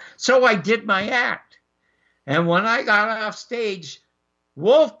blacks. So I did my act. And when I got off stage,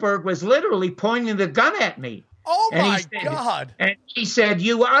 Wolfberg was literally pointing the gun at me. Oh, my God. And he said,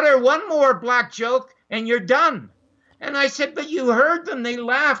 you utter one more black joke and you're done. And I said, but you heard them. They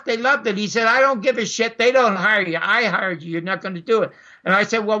laughed. They loved it. He said, I don't give a shit. They don't hire you. I hired you. You're not going to do it. And I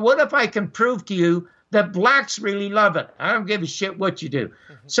said, well, what if I can prove to you that blacks really love it? I don't give a shit what you do.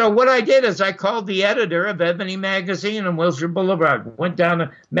 Mm-hmm. So what I did is I called the editor of Ebony Magazine on Wilshire Boulevard, went down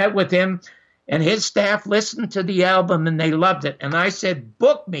and met with him, and his staff listened to the album, and they loved it. And I said,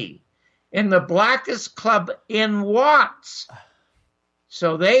 book me in the blackest club in Watts.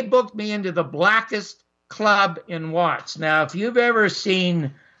 So they booked me into the blackest club in Watts. Now, if you've ever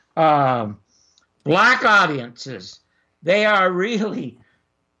seen black audiences, they are really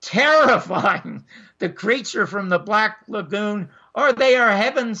terrifying. The creature from the Black Lagoon, or they are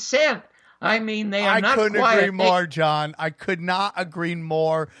heaven sent. I mean, they are not quiet. I couldn't agree more, John. I could not agree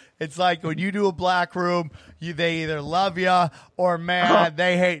more. It's like when you do a black room, they either love you or, man,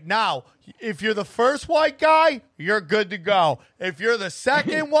 they hate. Now, if you're the first white guy, you're good to go. If you're the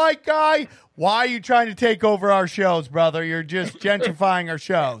second white guy, why are you trying to take over our shows, brother? You're just gentrifying our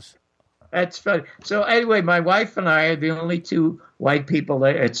shows. That's funny. So anyway, my wife and I are the only two white people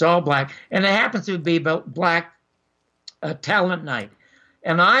there. It's all black. And it happens to be about black talent night.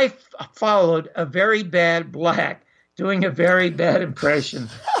 And I followed a very bad black doing a very bad impression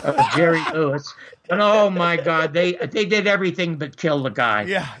of Jerry Lewis. And oh, my God, they did everything but kill the guy.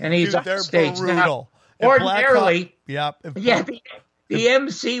 Yeah, and he's dude, on stage. Brutal. Now, ordinarily, the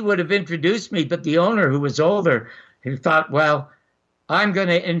MC would have introduced me, but the owner, who was older, he thought, well, I'm going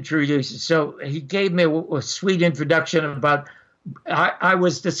to introduce you. So he gave me a sweet introduction about I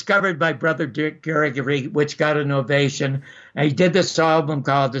was discovered by Brother Dick Gregory, which got an ovation. And he did this album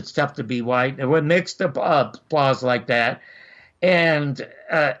called It's Tough to Be White. There were mixed applause like that. And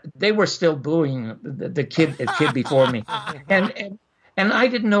they were still booing the kid before me. And I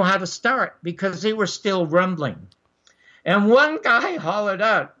didn't know how to start because they were still rumbling. And one guy hollered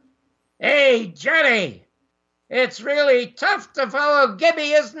out, "Hey, Johnny, it's really tough to follow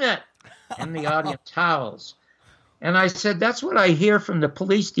Gibby, isn't it?" And the audience howls. And I said, that's what I hear from the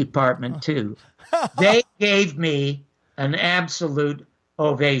police department, too. They gave me an absolute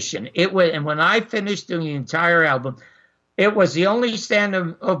ovation. And when I finished doing the entire album, it was the only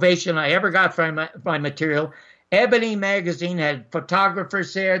standing ovation I ever got from my material. Ebony Magazine had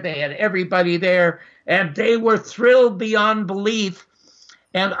photographers there. They had everybody there. And they were thrilled beyond belief.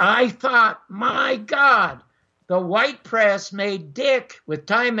 And I thought, my God, the white press made Dick with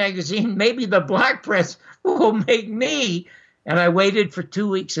Time Magazine. Maybe the black press will make me. And I waited for 2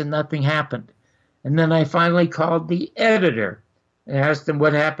 weeks and nothing happened. And then I finally called the editor and asked him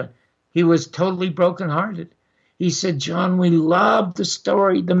what happened. He was totally brokenhearted. He said, "John, we love the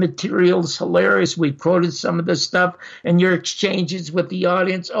story. The material's hilarious. We quoted some of the stuff and your exchanges with the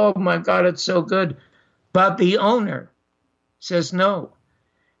audience. Oh, my God, it's so good." But the owner says no.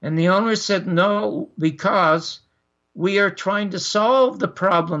 And the owner said no because we are trying to solve the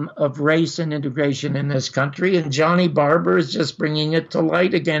problem of race and integration in this country, and Johnny Barber is just bringing it to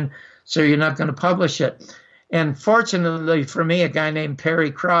light again, so you're not going to publish it. And fortunately for me, a guy named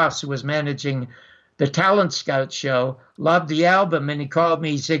Perry Cross, who was managing the Talent Scout show, loved the album, and he called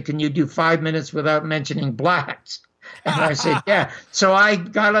me. He said, "Can you do 5 minutes without mentioning blacks?" And I said, yeah. So I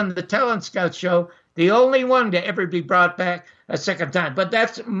got on the Talent Scout show, the only one to ever be brought back a second time. But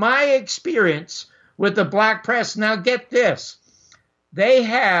that's my experience with the black press. Now get this. They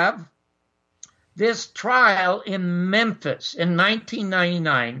have this trial in Memphis in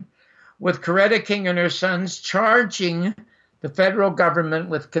 1999 with Coretta King and her sons charging the federal government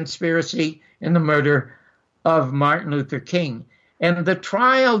with conspiracy in the murder of Martin Luther King. And the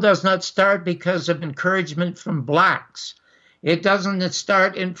trial does not start because of encouragement from blacks. It doesn't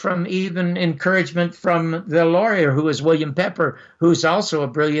start from even encouragement from the lawyer, who is William Pepper, who's also a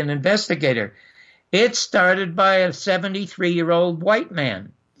brilliant investigator. It started by a 73-year-old white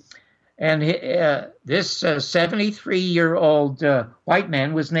man. And this 73-year-old white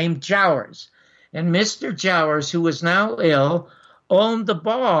man was named Jowers. And Mr. Jowers, who was now ill, owned the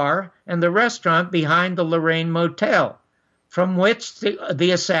bar and the restaurant behind the Lorraine Motel, from which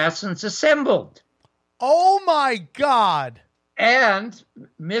the assassins assembled. Oh, my God. And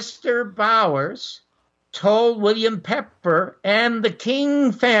Mr. Bowers told William Pepper and the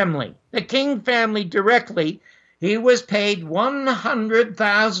King family directly, he was paid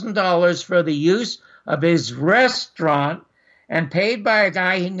 $100,000 for the use of his restaurant and paid by a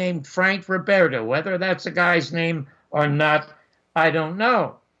guy he named Frank Roberto. Whether that's a guy's name or not, I don't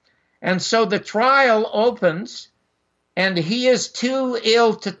know. And so the trial opens, and he is too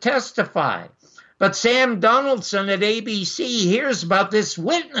ill to testify. But Sam Donaldson at ABC hears about this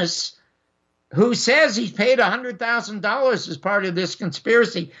witness who says he's paid $100,000 as part of this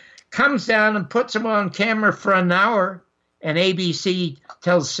conspiracy, comes down and puts him on camera for an hour, and ABC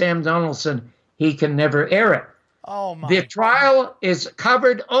tells Sam Donaldson he can never air it. Oh, my The trial is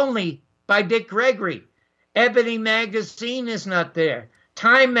covered only by Dick Gregory. Ebony Magazine is not there.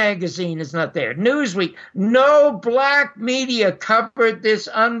 Time Magazine is not there. Newsweek. No black media covered this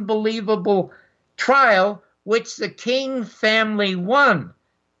unbelievable trial, which the King family won.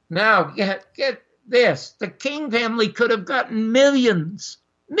 Now, get this. The King family could have gotten millions.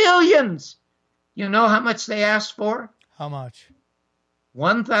 Millions. You know how much they asked for? How much?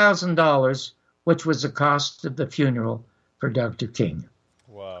 $1,000, which was the cost of the funeral for Dr. King.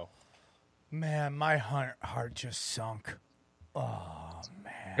 Wow. Man, my heart just sunk. Oh,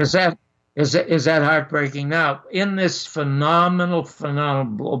 man. Is that heartbreaking? Now, in this phenomenal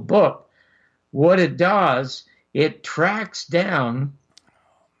book, what it does, it tracks down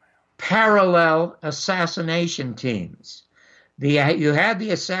parallel assassination teams. You had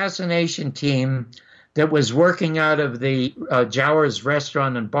the assassination team that was working out of the Jowers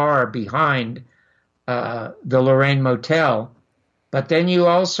restaurant and bar behind the Lorraine Motel, but then you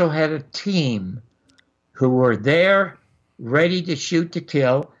also had a team who were there ready to shoot to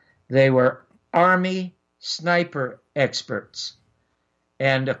kill. They were Army sniper experts.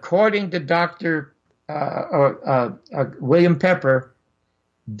 And according to Dr. William Pepper,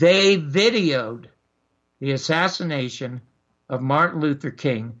 they videoed the assassination of Martin Luther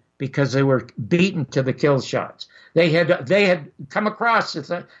King because they were beaten to the kill shots. They had come across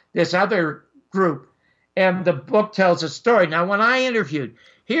this other group, and the book tells a story. Now, when I interviewed,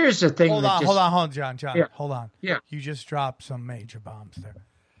 here's the thing. Hold on, John. Yeah. Hold on. Yeah. You just dropped some major bombs there.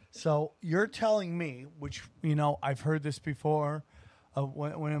 So you're telling me, which, I've heard this before,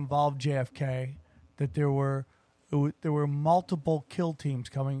 when it involved JFK, that there were multiple kill teams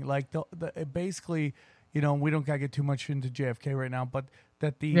coming. Like basically, we don't gotta get too much into JFK right now, but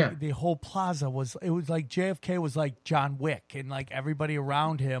that the whole plaza was like JFK was like John Wick, and like everybody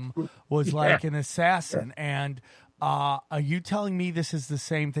around him was like an assassin. And are you telling me this is the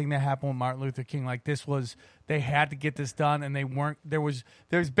same thing that happened with Martin Luther King? Like they had to get this done, and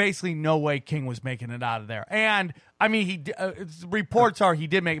there's basically no way King was making it out of there. And I mean, reports are he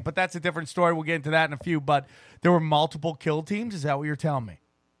did make it, but that's a different story. We'll get into that in a few. But there were multiple kill teams. Is that what you're telling me?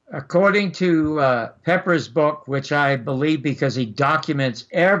 According to Pepper's book, which I believe because he documents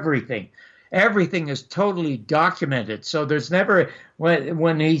everything is totally documented. So there's never,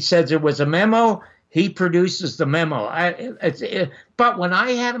 when he says it was a memo, he produces the memo. But when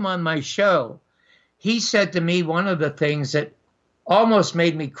I had him on my show, he said to me one of the things that almost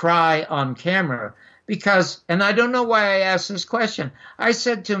made me cry on camera because, and I don't know why I asked this question. I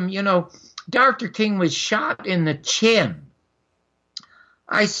said to him, Dr. King was shot in the chin.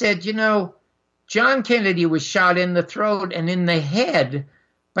 I said, John Kennedy was shot in the throat and in the head,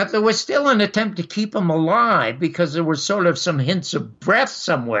 but there was still an attempt to keep him alive because there were sort of some hints of breath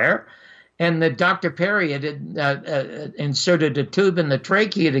somewhere. And the Dr. Perry had inserted a tube in the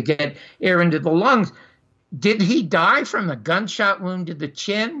trachea to get air into the lungs. Did he die from a gunshot wound to the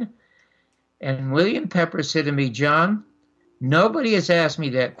chin? And William Pepper said to me, John, nobody has asked me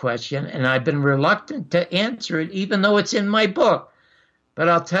that question, and I've been reluctant to answer it, even though it's in my book. But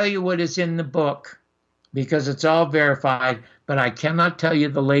I'll tell you what is in the book, because it's all verified, but I cannot tell you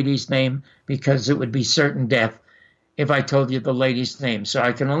the lady's name because it would be certain death if I told you the lady's name. So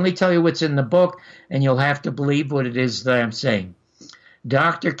I can only tell you what's in the book, and you'll have to believe what it is that I'm saying.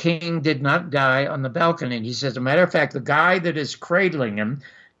 Dr. King did not die on the balcony. And he says, as a matter of fact, the guy that is cradling him,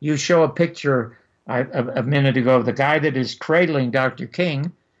 you show a picture a minute ago, the guy that is cradling Dr.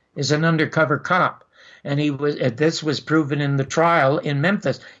 King is an undercover cop. And this was proven in the trial in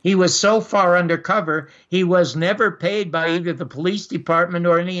Memphis. He was so far undercover, he was never paid by either the police department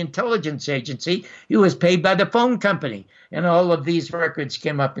or any intelligence agency. He was paid by the phone company. And all of these records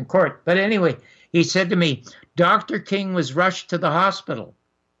came up in court. But anyway, he said to me, Dr. King was rushed to the hospital.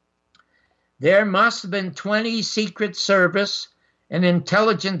 There must have been 20 Secret Service and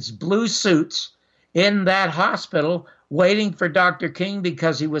intelligence blue suits in that hospital waiting for Dr. King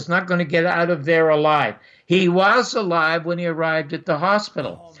because he was not going to get out of there alive. He was alive when he arrived at the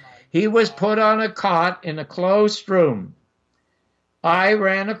hospital. He was put on a cot in a closed room. I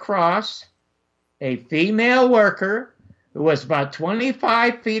ran across a female worker who was about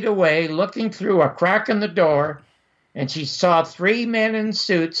 25 feet away looking through a crack in the door, and she saw 3 men in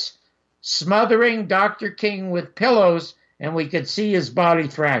suits smothering Dr. King with pillows, and we could see his body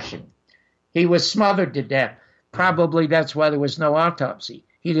thrashing. He was smothered to death. Probably that's why there was no autopsy.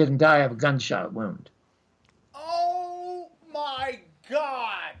 He didn't die of a gunshot wound. Oh, my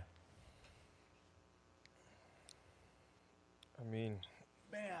God. I mean,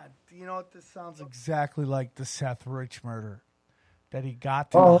 man, you know what? This sounds exactly like the Seth Rich murder. That he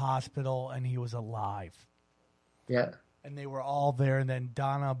got to the hospital and he was alive. Yeah. And they were all there. And then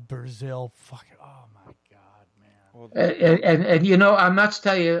Donna Brazil, fucking, oh, my God, man. And you know, I must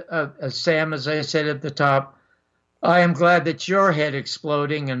tell you, Sam, as I said at the top, I am glad that your head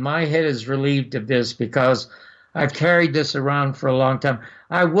exploding and my head is relieved of this because I've carried this around for a long time.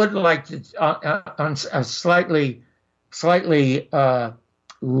 I would like to, on a slightly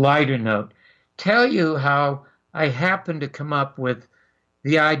lighter note, tell you how I happened to come up with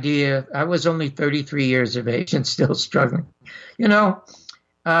the idea. I was only 33 years of age and still struggling. You know,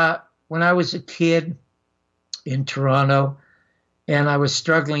 when I was a kid in Toronto, and I was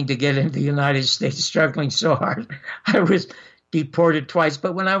struggling to get into the United States, struggling so hard. I was deported twice.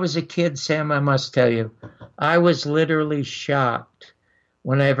 But when I was a kid, Sam, I must tell you, I was literally shocked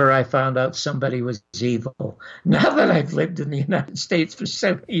whenever I found out somebody was evil. Now that I've lived in the United States for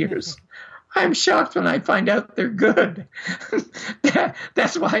 7 years, I'm shocked when I find out they're good.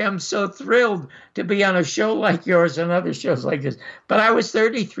 That's why I'm so thrilled to be on a show like yours and other shows like this. But I was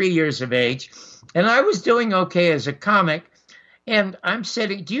 33 years of age, and I was doing okay as a comic. And I'm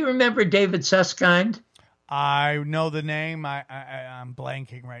sitting. Do you remember David Susskind? I know the name. I'm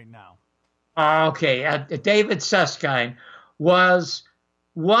blanking right now. Okay. David Susskind was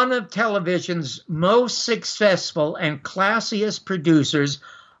one of television's most successful and classiest producers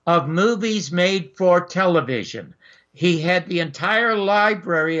of movies made for television. He had the entire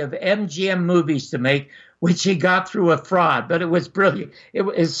library of MGM movies to make, which he got through a fraud, but it was brilliant.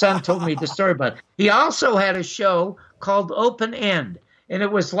 His son told me the story about it. He also had a show called Open End, and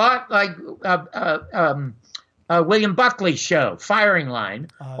it was a lot like William Buckley's show, Firing Line,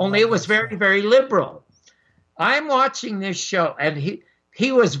 only it was very, very liberal. I'm watching this show, and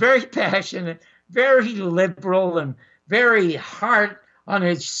he was very passionate, very liberal, and very hard on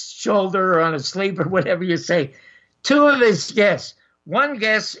his shoulder or on his sleeve or whatever you say. 2 of his guests. One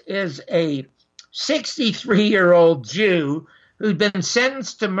guest is a 63-year-old Jew who'd been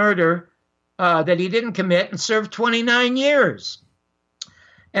sentenced to murder that he didn't commit and served 29 years.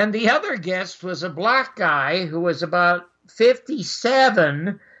 And the other guest was a black guy who was about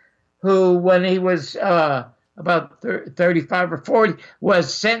 57, who, when he was about 35 or 40,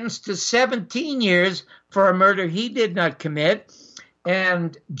 was sentenced to 17 years for a murder he did not commit.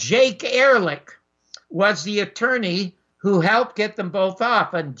 And Jake Ehrlich was the attorney who helped get them both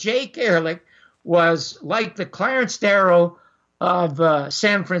off. And Jake Ehrlich was like the Clarence Darrow of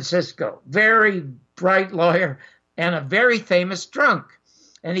San Francisco, very bright lawyer and a very famous drunk.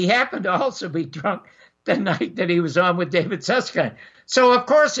 And he happened to also be drunk the night that he was on with David Susskind. So, of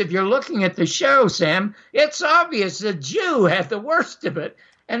course, if you're looking at the show, Sam, it's obvious the Jew had the worst of it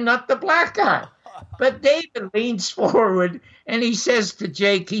and not the black guy. But David leans forward and he says to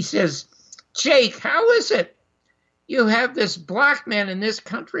Jake, he says, Jake, how is it you have this black man in this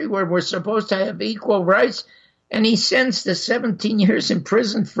country where we're supposed to have equal rights, and he sentenced to 17 years in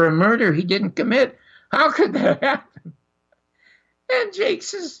prison for a murder he didn't commit? How could that happen? And Jake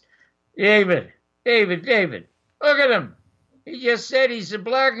says, David, look at him. He just said he's a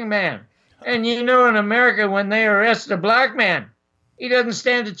black man. And you know, in America, when they arrest a black man, he doesn't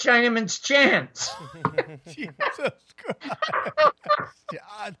stand a Chinaman's chance. Jesus Christ.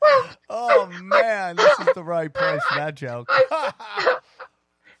 God. Oh, man. This is the right place for that joke.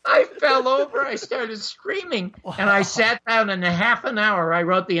 I fell over. I started screaming, and I sat down. In a half an hour, I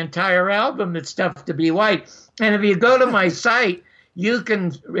wrote the entire album, It's Tough to Be White. And if you go to my site, you can,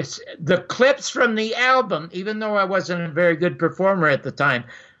 the clips from the album, even though I wasn't a very good performer at the time,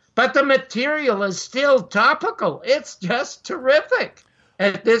 but the material is still topical. It's just terrific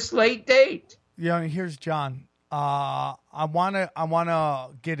at this late date. Here's John. I wanna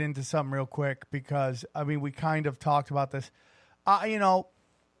get into something real quick because we kind of talked about this. The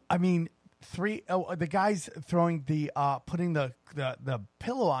guys throwing putting the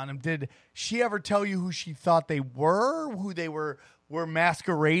pillow on him. Did she ever tell you who she thought they were, who they were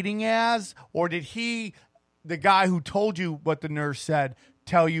masquerading as, or did the guy who told you what the nurse said,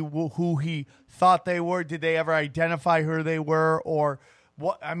 tell you who he thought they were? Did they ever identify who they were, or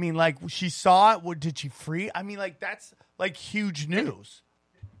what? She saw it. What did she free? That's like huge news.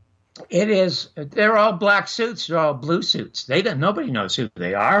 It is. They're all black suits. They're all blue suits. Nobody knows who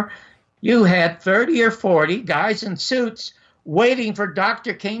they are. You had 30 or 40 guys in suits waiting for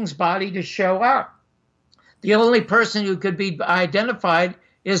Dr. King's body to show up. The only person who could be identified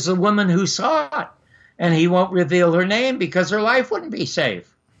is the woman who saw it. And he won't reveal her name because her life wouldn't be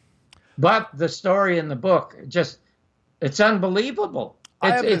safe. But the story in the book, it's unbelievable.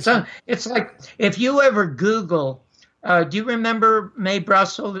 It's like, if you ever Google, do you remember Mae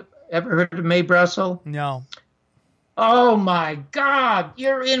Brussell? Ever heard of Mae Brussell? No. Oh, my God.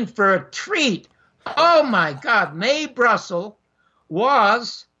 You're in for a treat. Oh, my God. Mae Brussell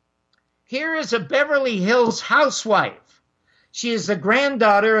here is a Beverly Hills housewife. She is the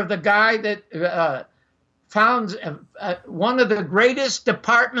granddaughter of the guy that found one of the greatest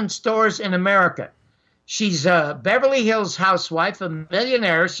department stores in America. She's a Beverly Hills housewife, a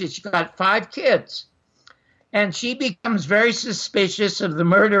millionaire. She's got 5 kids. And she becomes very suspicious of the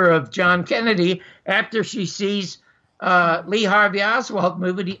murder of John Kennedy after she sees Lee Harvey Oswald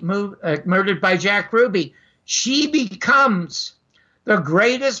murdered by Jack Ruby. She becomes the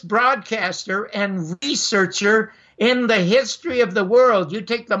greatest broadcaster and researcher in the history of the world. You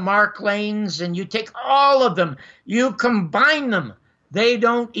take the Mark Lanes and you take all of them, you combine them, they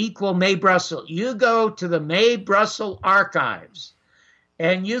don't equal Mae Brussell. You go to the Mae Brussell archives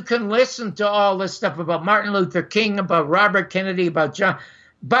and you can listen to all this stuff about Martin Luther King, about Robert Kennedy, about John.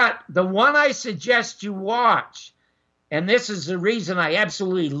 But the one I suggest you watch, and this is the reason I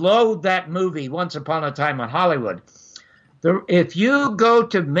absolutely loathe that movie, Once Upon a Time in Hollywood. If you go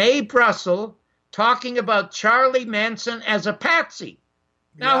to Mae Brussell talking about Charlie Manson as a patsy.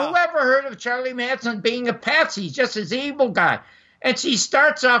 Now, whoever heard of Charlie Manson being a patsy? He's just this evil guy. And she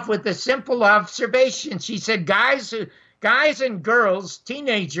starts off with a simple observation. She said, guys and girls,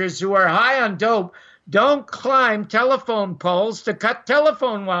 teenagers who are high on dope, don't climb telephone poles to cut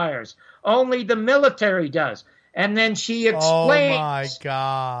telephone wires. Only the military does. And then she explains. Oh, my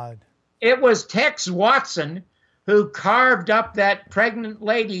God. It was Tex Watson who carved up that pregnant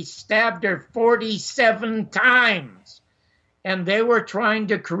lady, stabbed her 47 times. And they were trying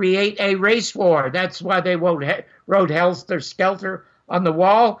to create a race war. That's why they wrote Helter Skelter on the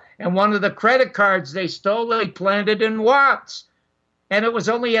wall. And one of the credit cards they stole, they planted in Watts. And it was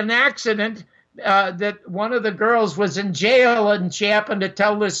only an accident that one of the girls was in jail and she happened to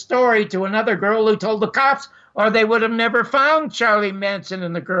tell this story to another girl who told the cops, or they would have never found Charlie Manson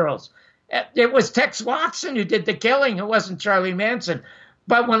and the girls. It was Tex Watson who did the killing. It wasn't Charlie Manson.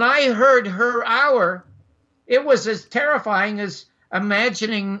 But when I heard her hour, it was as terrifying as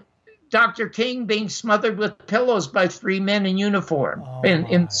imagining Dr. King being smothered with pillows by 3 men in uniform,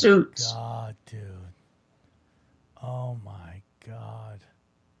 in suits. Oh, my God, dude. Oh, my God.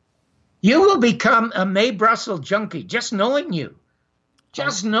 You will become a Mae Brussell junkie, just knowing you.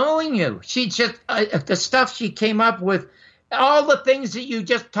 Just knowing you. She just, the stuff she came up with, all the things that you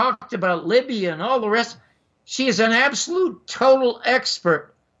just talked about, Libya and all the rest, she is an absolute total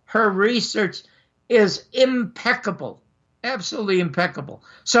expert. Her research is impeccable, absolutely impeccable.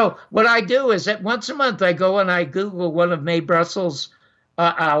 So what I do is that once a month I go and I Google one of Mae Brussell's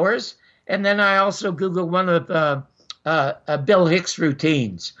hours, and then I also Google one of Bill Hicks'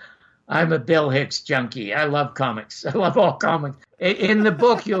 routines. I'm a Bill Hicks junkie. I love comics. I love all comics. In the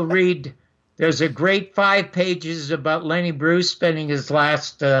book, you'll read, there's a great 5 pages about Lenny Bruce spending his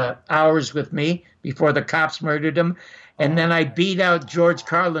last hours with me before the cops murdered him. And then I beat out George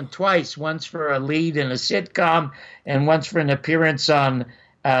Carlin twice, once for a lead in a sitcom and once for an appearance on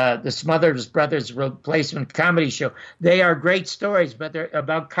the Smothers Brothers replacement comedy show. They are great stories, but they're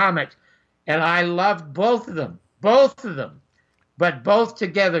about comics. And I loved both of them. But both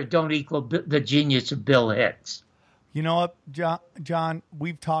together don't equal the genius of Bill Hicks. You know what, John,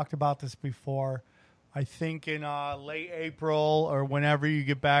 we've talked about this before. I think in late April or whenever you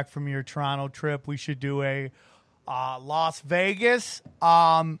get back from your Toronto trip, we should do a Las Vegas.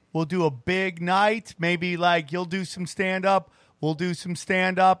 We'll do a big night. Maybe like you'll do some stand-up. We'll do some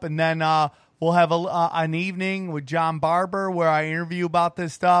stand-up. And then we'll have an evening with John Barber where I interview about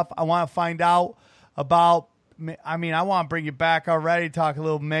this stuff. I want to find out about, I want to bring you back already, talk a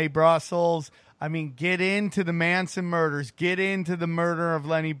little Mae Brussels. Get into the Manson murders. Get into the murder of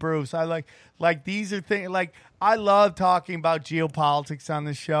Lenny Bruce. I like these are things, like, I love talking about geopolitics on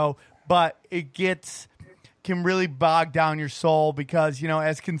the show, but it can really bog down your soul because,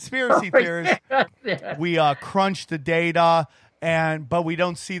 as conspiracy theorists, we crunch the data, but we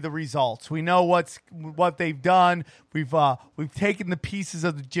don't see the results. We know what they've done. We've taken the pieces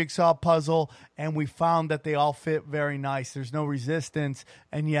of the jigsaw puzzle and we found that they all fit very nice. There's no resistance,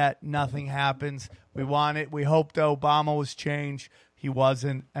 and yet nothing happens. We want it. We hope that Obama was changed. He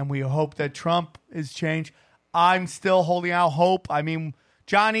wasn't, and we hope that Trump is changed. I'm still holding out hope.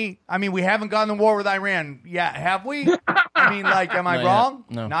 Johnny, we haven't gone to war with Iran yet, have we? Am I wrong?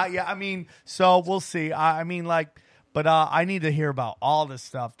 No. Not yet. So we'll see. But I need to hear about all this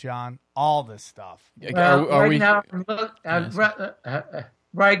stuff, John. All this stuff.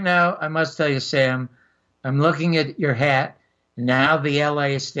 Right now, I must tell you, Sam, I'm looking at your hat. Now the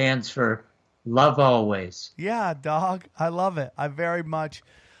LA stands for Love Always. Yeah, dog. I love it. I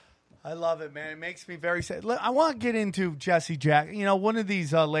love it, man. It makes me very sad. I want to get into Jesse Jack. One of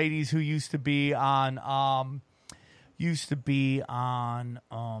these ladies who used to be on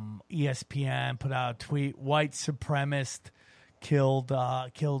ESPN, put out a tweet, white supremacist killed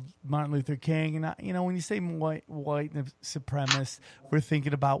Martin Luther King. And, when you say white supremacist, we're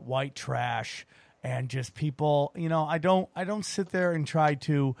thinking about white trash and just people, I don't sit there and try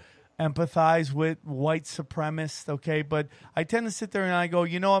to empathize with white supremacists, okay? But I tend to sit there and I go,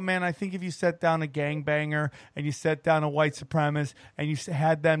 you know what, man? I think if you set down a gangbanger and you set down a white supremacist and you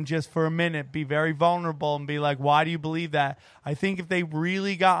had them just for a minute be very vulnerable and be like, why do you believe that? I think if they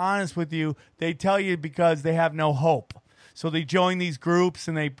really got honest with you, they tell you because they have no hope. So they join these groups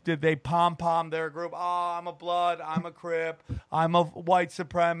and they pom-pom their group. Oh, I'm a Blood, I'm a Crip, I'm a white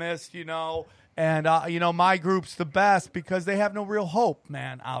supremacist, And, my group's the best because they have no real hope,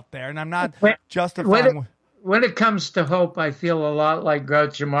 man, out there. And I'm not justifying. When it comes to hope, I feel a lot like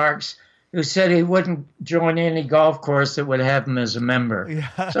Groucho Marx, who said he wouldn't join any golf course that would have him as a member.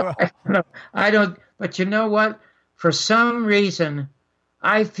 Yeah, so I don't. But you know what? For some reason,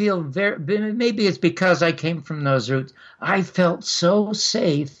 I feel maybe it's because I came from those roots. I felt so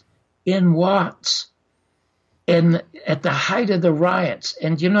safe in Watts at the height of the riots.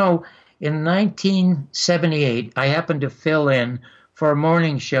 And, in 1978, I happened to fill in for a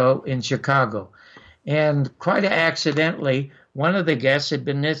morning show in Chicago. And quite accidentally, one of the guests had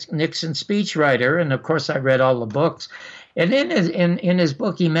been Nixon's speechwriter. And, of course, I read all the books. And in his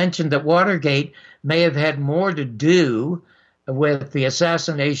book, he mentioned that Watergate may have had more to do with the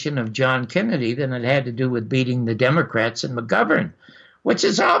assassination of John Kennedy than it had to do with beating the Democrats and McGovern, which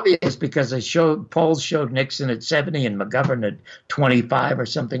is obvious because polls showed Nixon at 70 and McGovern at 25 or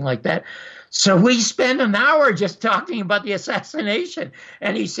something like that. So we spent an hour just talking about the assassination.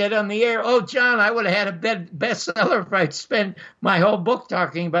 And he said on the air, oh, John, I would have had a bestseller if I'd spent my whole book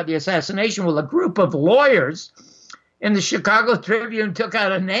talking about the assassination. Well, a group of lawyers in the Chicago Tribune took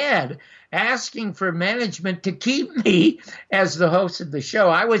out an ad asking for management to keep me as the host of the show.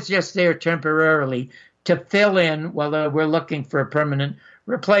 I was just there temporarily to fill in while we're looking for a permanent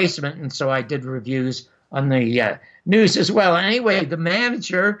replacement. And so I did reviews on the news as well. Anyway, the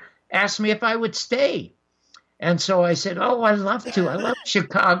manager asked me if I would stay. And so I said, oh, I'd love to. I love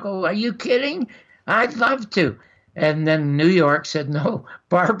Chicago. Are you kidding? I'd love to. And then New York said, no,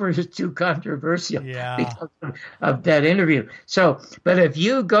 Barber is too controversial because of that interview. So, but if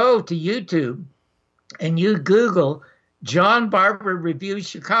you go to YouTube and you Google John Barber Reviews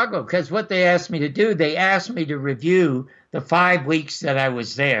Chicago, because what they asked me to do, they asked me to review the 5 weeks that I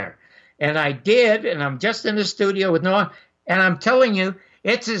was there. And I did, and I'm just in the studio with Noah, and I'm telling you,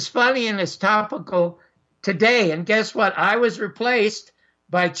 it's as funny and as topical today. And guess what? I was replaced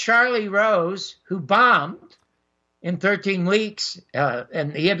by Charlie Rose, who bombed in 13 weeks,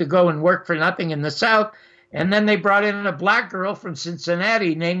 and he had to go and work for nothing in the South. And then they brought in a black girl from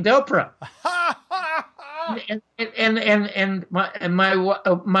Cincinnati named Oprah. and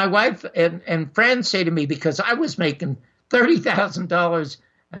my wife and friends say to me, because I was making $30,000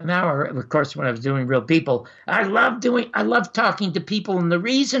 an hour, of course, when I was doing Real People, I love talking to people. And the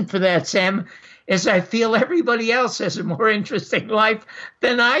reason for that, Sam, is I feel everybody else has a more interesting life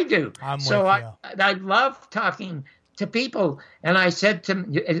than I do. I love talking to people, and I said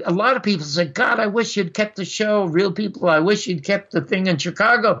to a lot of people, said, God, I wish you'd kept the show, Real People. I wish you'd kept the thing in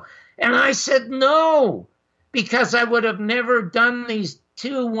Chicago. And I said no, because I would have never done these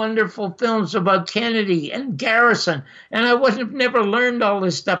two wonderful films about Kennedy and Garrison, and I would have never learned all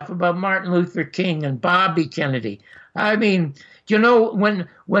this stuff about Martin Luther King and Bobby Kennedy. I mean, you know,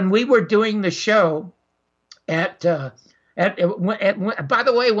 when we were doing the show by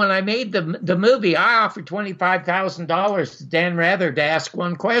the way, when I made the movie, I offered $25,000 to Dan Rather to ask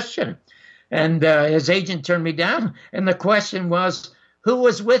one question, and his agent turned me down. And the question was, who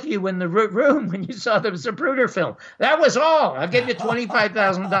was with you in the room when you saw the Zapruder film? That was all. I'll give you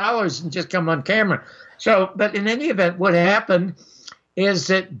 $25,000 and just come on camera. So, but in any event, what happened is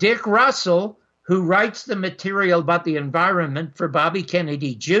that Dick Russell, who writes the material about the environment for Bobby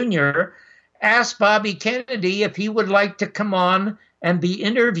Kennedy Jr., asked Bobby Kennedy if he would like to come on and be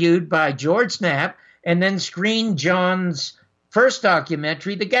interviewed by George Knapp and then screen John's first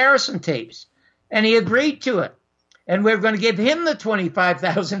documentary, The Garrison Tapes. And he agreed to it. And we're going to give him the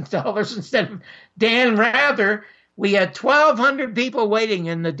 $25,000 instead of Dan Rather. We had 1,200 people waiting,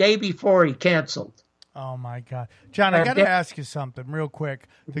 and the day before he canceled. Oh, my God. John, I got to ask you something real quick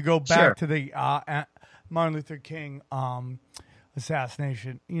to go back to the Martin Luther King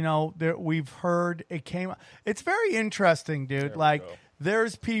assassination. You know, we've heard it came. It's very interesting, dude. Like,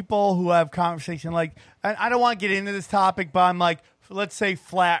 there's people who have conversation like, and I don't want to get into this topic, but I'm like, let's say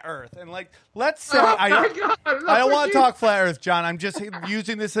flat Earth, and like, let's say I don't want to talk flat Earth, John. I'm just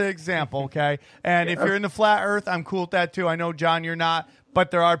using this as an example, okay? And if you're in the flat Earth, I'm cool with that too. I know, John, you're not, but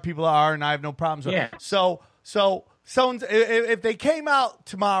there are people that are, and I have no problems with it. So someone's, if they came out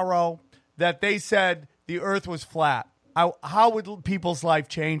tomorrow that they said the Earth was flat, how would people's life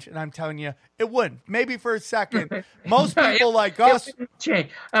change? And I'm telling you, it wouldn't. Maybe for a second. Most people like us change.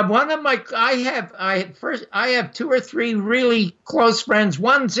 One of my, I have two or three really close friends.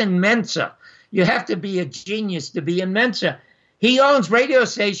 One's in Mensa. You have to be a genius to be in Mensa. He owns radio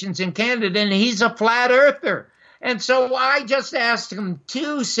stations in Canada, and he's a flat earther. And so I just asked him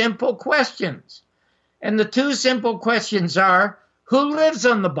two simple questions. And the two simple questions are, who lives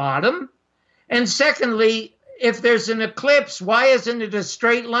on the bottom? And secondly, if there's an eclipse, why isn't it a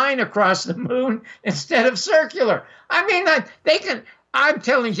straight line across the moon instead of circular? I mean, I'm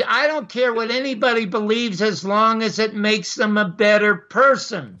telling you, I don't care what anybody believes as long as it makes them a better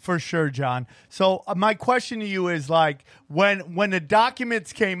person. For sure, John. So my question to you is, like, when the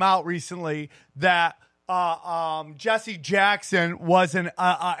documents came out recently that Jesse Jackson was an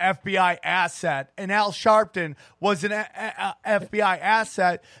FBI asset and Al Sharpton was an FBI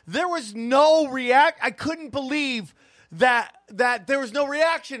asset, there was no I couldn't believe that there was no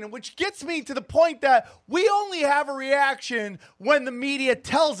reaction, which gets me to the point that we only have a reaction when the media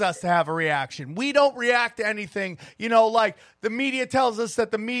tells us to have a reaction. We don't react to anything, you know, like the media tells us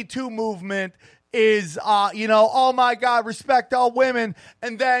that the Me Too movement is, you know, oh my God, respect all women.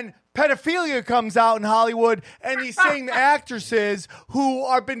 And then pedophilia comes out in Hollywood, and these same actresses who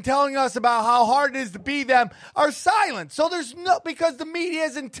have been telling us about how hard it is to be them are silent. So there's because the media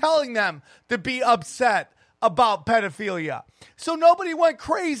isn't telling them to be upset about pedophilia. So nobody went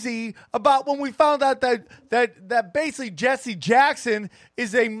crazy about when we found out that basically Jesse Jackson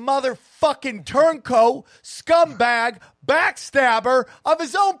is a motherfucking turncoat, scumbag, backstabber of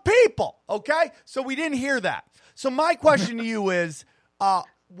his own people. Okay? So we didn't hear that. So my question to you is,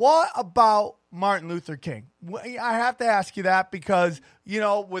 what about Martin Luther King? I have to ask you that because, you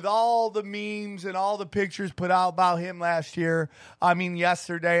know, with all the memes and all the pictures put out about him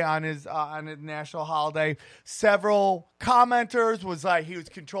yesterday on his national holiday, several commenters was like he was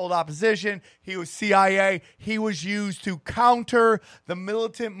controlled opposition, he was CIA, he was used to counter the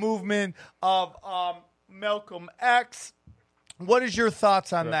militant movement of Malcolm X. What is your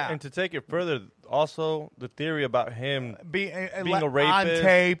thoughts on that? And to take it further, also the theory about him being a rapist on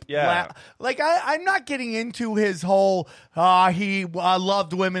tape. Yeah. I'm not getting into his whole he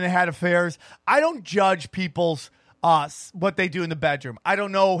loved women and had affairs. I don't judge people's what they do in the bedroom. I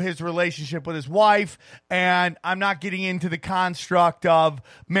don't know his relationship with his wife, and I'm not getting into the construct of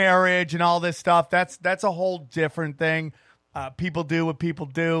marriage and all this stuff. That's a whole different thing. People do what people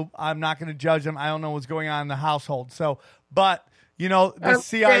do. I'm not going to judge them. I don't know what's going on in the household. So, but you know, the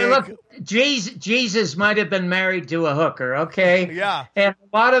CIA. Look, Jesus might have been married to a hooker, okay? Yeah. And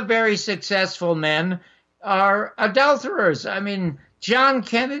a lot of very successful men are adulterers. I mean, John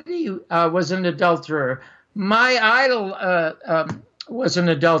Kennedy was an adulterer. My idol was an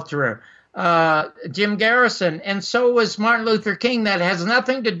adulterer, Jim Garrison, and so was Martin Luther King. That has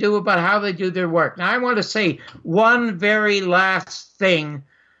nothing to do about how they do their work. Now, I want to say one very last thing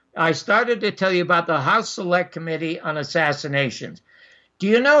I started to tell you about the House Select Committee on Assassinations. Do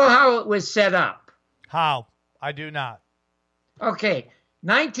you know how it was set up? How? I do not. Okay.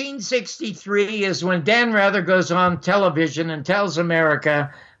 1963 is when Dan Rather goes on television and tells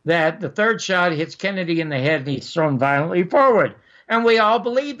America that the third shot hits Kennedy in the head and he's thrown violently forward. And we all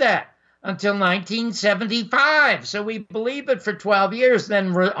believe that until 1975. So we believe it for 12 years.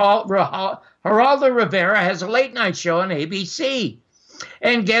 Then Geraldo Rivera has a late night show on ABC.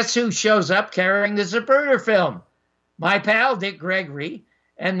 And guess who shows up carrying the Zapruder film? My pal, Dick Gregory,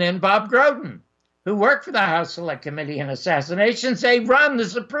 and then Bob Groden, who worked for the House Select Committee on Assassinations. They run the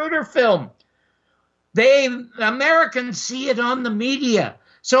Zapruder film. Americans see it on the media.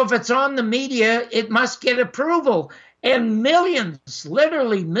 So if it's on the media, it must get approval. And millions,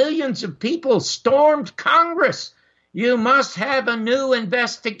 literally millions of people stormed Congress. You must have a new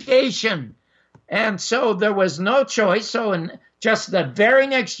investigation. And so there was no choice. So in just the very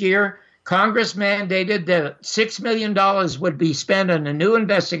next year, Congress mandated that $6 million would be spent on a new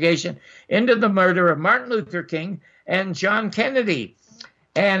investigation into the murder of Martin Luther King and John Kennedy.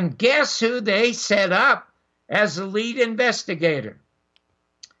 And guess who they set up as the lead investigator?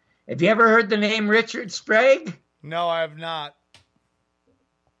 Have you ever heard the name Richard Sprague? No, I have not.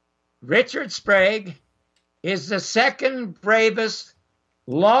 Richard Sprague is the second bravest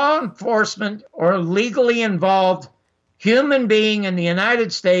law enforcement or legally involved human being in the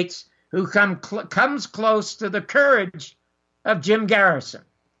United States who comes close to the courage of Jim Garrison.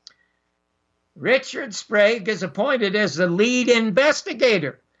 Richard Sprague is appointed as the lead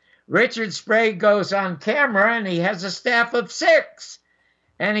investigator. Richard Sprague goes on camera and he has a staff of 6.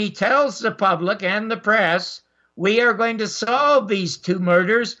 And he tells the public and the press, we are going to solve these 2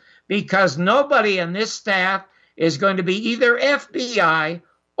 murders because nobody in this staff is going to be either FBI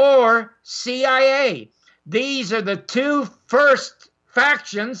or CIA. These are the 2 first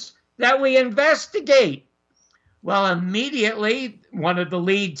factions that we investigate. Well, immediately, one of the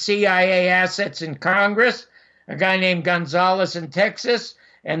lead CIA assets in Congress, a guy named Gonzalez in Texas,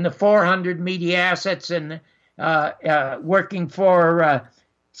 and the 400 media assets in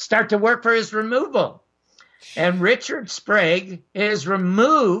start to work for his removal. And Richard Sprague is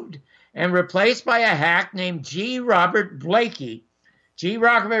removed and replaced by a hack named G. Robert Blakey. G.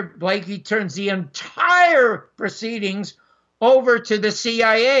 Robert Blakey turns the entire proceedings over to the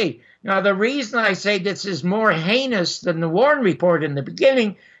CIA. Now, the reason I say this is more heinous than the Warren Report in the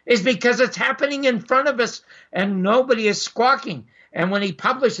beginning is because it's happening in front of us and nobody is squawking. And when he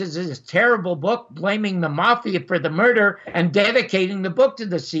publishes his terrible book blaming the mafia for the murder and dedicating the book to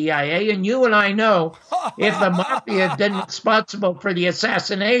the CIA, and you and I know if the mafia had been responsible for the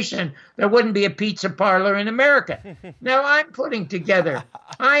assassination, there wouldn't be a pizza parlor in America. Now, I'm putting together,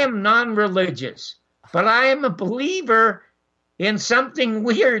 I am non-religious, but I am a believer in something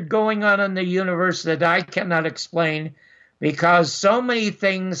weird going on in the universe that I cannot explain because so many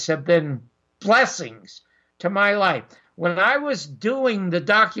things have been blessings to my life. When I was doing the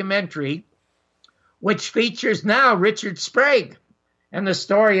documentary, which features now Richard Sprague and the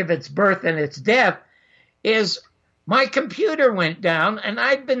story of its birth and its death, is my computer went down and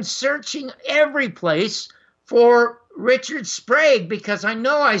I'd been searching every place for Richard Sprague because I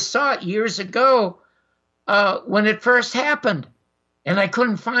know I saw it years ago when it first happened. And I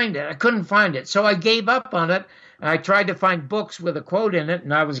couldn't find it. So I gave up on it. And I tried to find books with a quote in it,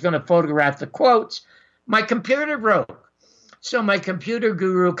 and I was going to photograph the quotes. My computer broke. So my computer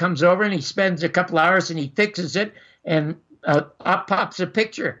guru comes over, and he spends a couple hours, and he fixes it, and up pops a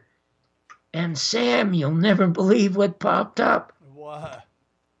picture. And Sam, you'll never believe what popped up. What?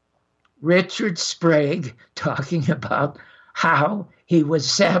 Richard Sprague talking about how he was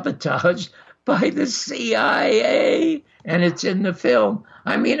sabotaged by the CIA. And it's in the film.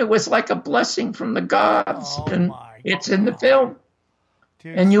 I mean, it was like a blessing from the gods. And it's in the film.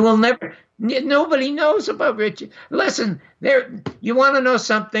 Dude. And you will never, nobody knows about Richard. Listen, you want to know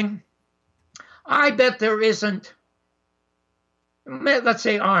something? I bet there isn't, let's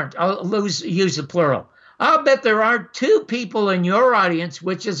say aren't, use the plural. I'll bet there aren't 2 people in your audience,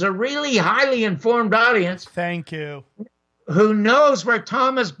 which is a really highly informed audience. Thank you. Who knows where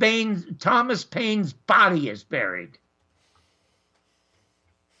Thomas Paine's body is buried.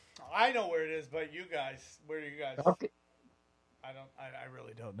 I know where it is, but you guys, where are you guys? Okay. I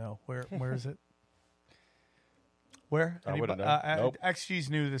really don't know. Where is it? Where? I wouldn't know. Nope. XG's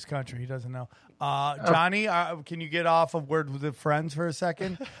new to this country. He doesn't know. Johnny, can you get off of Word with the Friends for a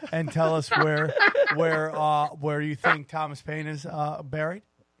second and tell us where you think Thomas Paine is buried?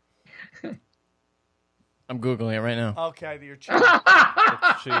 I'm Googling it right now. Okay, you're cheating.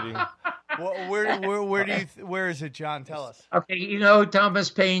 Cheating. Where is it, John? Tell us. Okay, you know who Thomas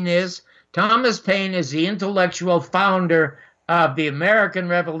Paine is? Thomas Paine is the intellectual founder of the American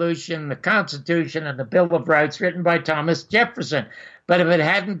Revolution, the Constitution, and the Bill of Rights written by Thomas Jefferson. But if it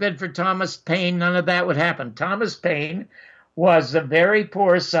hadn't been for Thomas Paine, none of that would happen. Thomas Paine was a very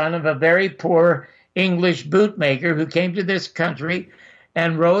poor son of a very poor English bootmaker who came to this country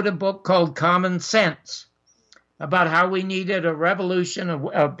and wrote a book called Common Sense about how we needed a revolution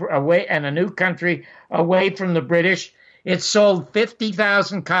away and a new country away from the British. It sold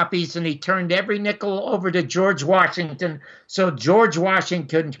 50,000 copies, and he turned every nickel over to George Washington so George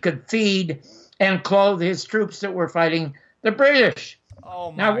Washington could feed and clothe his troops that were fighting the British.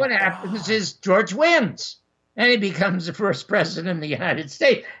 Oh, my now, what God. happens is George wins, and he becomes the first president of the United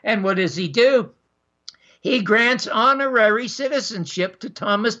States. And what does he do? He grants honorary citizenship to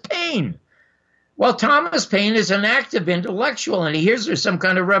Thomas Paine. Well, Thomas Paine is an active intellectual, and he hears there's some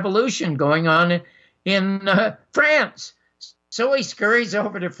kind of revolution going on in France. So he scurries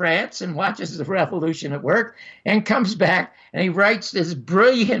over to France and watches the revolution at work and comes back, and he writes this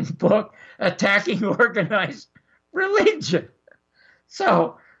brilliant book attacking organized religion.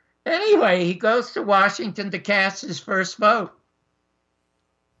 So anyway, he goes to Washington to cast his first vote,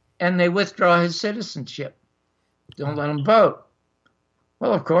 and they withdraw his citizenship. Don't let him vote.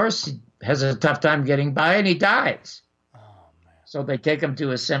 Well, of course, he has a tough time getting by, and he dies. So they take him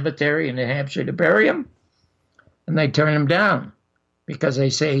to a cemetery in New Hampshire to bury him, and they turn him down because they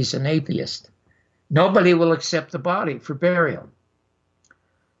say he's an atheist. Nobody will accept the body for burial.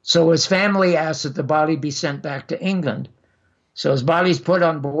 So his family asks that the body be sent back to England. So his body's put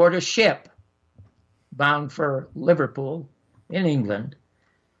on board a ship bound for Liverpool in England,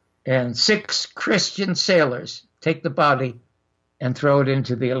 and 6 Christian sailors take the body and throw it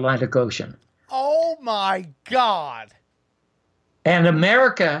into the Atlantic Ocean. Oh, my God. And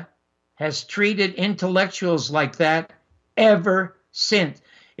America has treated intellectuals like that ever since.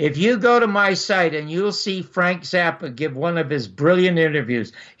 If you go to my site and you'll see Frank Zappa give one of his brilliant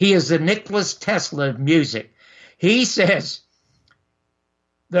interviews, he is the Nikola Tesla of music. He says,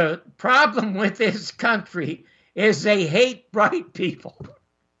 the problem with this country is they hate bright people.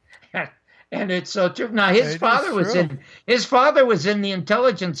 And it's so true. Now his father was in the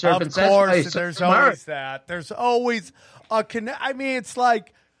intelligence service. Of course, there's always that. There's always a I mean, it's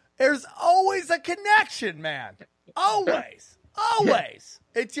like there's always a connection, man. Always.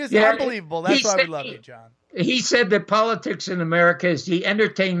 It's just unbelievable. That's why we love you, John. He said that politics in America is the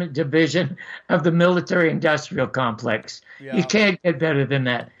entertainment division of the military-industrial complex. Yeah. You can't get better than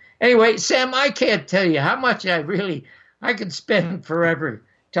that. Anyway, Sam, I can't tell you how much I could spend forever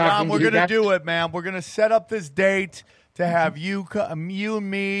talking John, we're to you. Going to do it, man. We're going to set up this date to have you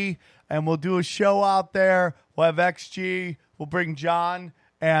and me, and we'll do a show out there. We'll have XG. We'll bring John.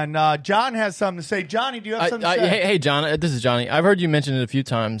 And John has something to say. Johnny, do you have something to say? Hey, John, this is Johnny. I've heard you mention it a few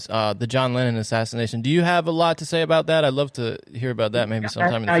times, the John Lennon assassination. Do you have a lot to say about that? I'd love to hear about that maybe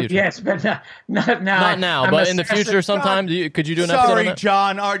sometime in the future. Yes, but not now. Not now, but in the future sometime. Could you do an episode on that?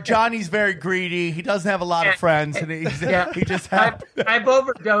 John. Johnny's very greedy. He doesn't have a lot of friends. And he just I've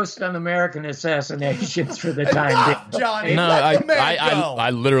overdosed on American assassinations for the time being. Johnny, no, I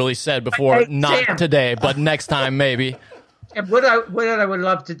literally said before, not Sam. Today, but next time maybe. And what I would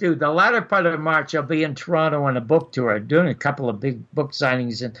love to do, the latter part of March, I'll be in Toronto on a book tour, doing a couple of big book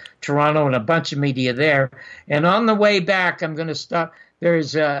signings in Toronto and a bunch of media there. And on the way back, I'm going to stop.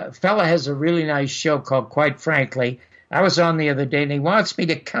 There's a fella has a really nice show called Quite Frankly. I was on the other day, and he wants me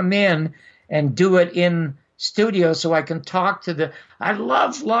to come in and do it in studio so I can talk to I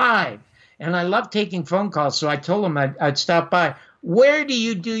love live, and I love taking phone calls. So I told him I'd stop by. Where do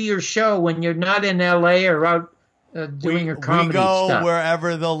you do your show when you're not in L.A. or out doing your comedy stuff? We go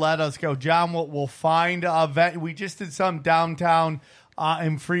wherever they'll let us go. John, we'll find a event. We just did some downtown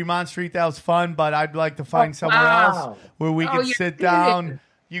in Fremont Street. That was fun, but I'd like to find somewhere else where we could sit down.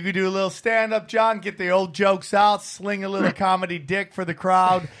 You could do a little stand-up, John, get the old jokes out, sling a little comedy dick for the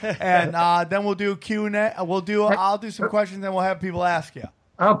crowd, and then we'll do a Q&A. I'll do some questions, and we'll have people ask you.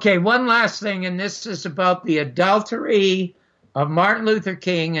 Okay, one last thing, and this is about the adultery of Martin Luther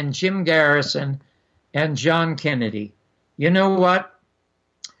King and Jim Garrison and John Kennedy. You know what?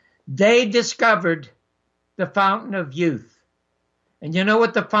 They discovered the fountain of youth. And you know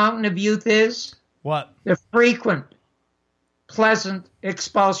what the fountain of youth is? What? The frequent, pleasant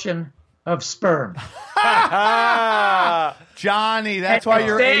expulsion of sperm. Johnny, that's why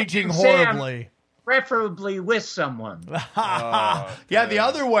you're aging horribly. Preferably with someone. Yeah, the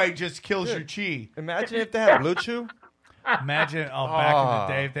other way just kills your chi. Imagine if they had Blue Chew. Imagine, back in the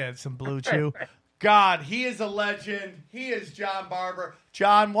day, if they had some Blue Chew. God, he is a legend. He is John Barber.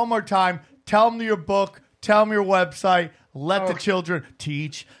 John, one more time, tell them your book, tell them your website. Let the children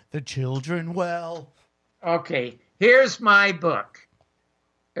teach the children well. Okay, here's my book.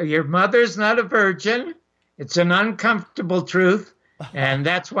 Your Mother's Not a Virgin. It's an uncomfortable truth, and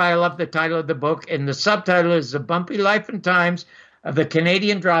that's why I love the title of the book. And the subtitle is The Bumpy Life and Times of the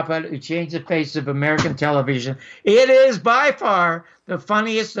Canadian Dropout Who Changed the Face of American Television. It is by far the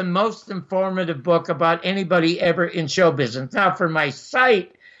funniest and most informative book about anybody ever in show business. Now, for my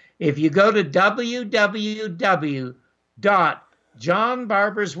site, if you go to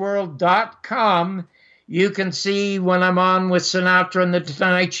www.johnbarbersworld.com, you can see when I'm on with Sinatra and The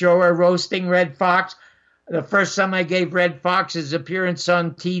Tonight Show or roasting Red Fox. The first time I gave Red Fox his appearance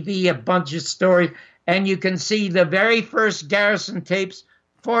on TV, a bunch of stories. And you can see the very first Garrison tapes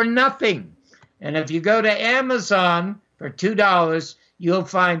for nothing. And if you go to Amazon for $2, you'll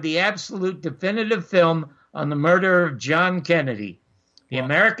find the absolute definitive film on the murder of John Kennedy, the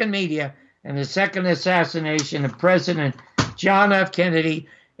American media, and the second assassination of President John F. Kennedy.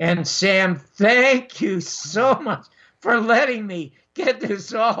 And Sam, thank you so much for letting me get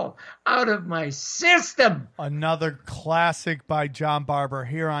this all out of my system. Another classic by John Barber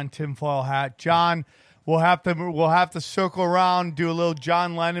here on Tinfoil Hat. John, we'll have to circle around, do a little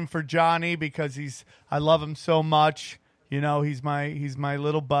John Lennon for Johnny because I love him so much. You know, he's my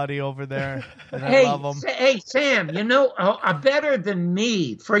little buddy over there, and I love him. Hey, Sam, you know, better than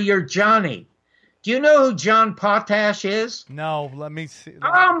me for your Johnny. Do you know who John Potash is? No, let me see.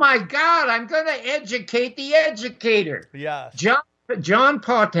 Oh, my God, I'm going to educate the educator. Yeah. John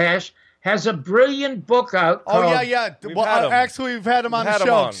Potash has a brilliant book out called... Oh, yeah. Actually, we've had him on the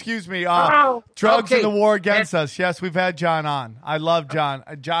show. Excuse me. Drugs and the War Against Us. Yes, we've had John on. I love John.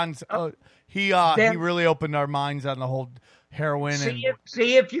 John's... he really opened our minds on the whole heroin.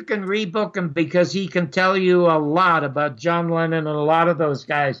 See if you can rebook him because he can tell you a lot about John Lennon and a lot of those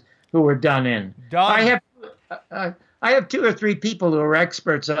guys who were done in. I have 2 or 3 people who are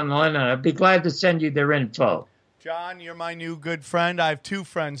experts on Lennon. I'd be glad to send you their info. John, you're my new good friend. I have 2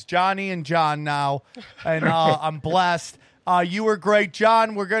 friends, Johnny and John now, and I'm blessed. You were great,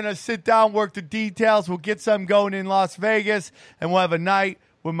 John. We're going to sit down, work the details. We'll get some going in Las Vegas, and we'll have a night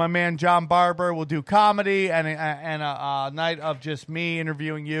with my man John Barber. We'll do comedy and a night of just me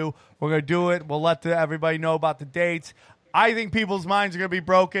interviewing you. We're going to do it. We'll let everybody know about the dates. I think people's minds are going to be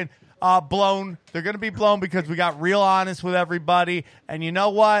blown. They're going to be blown because we got real honest with everybody. And you know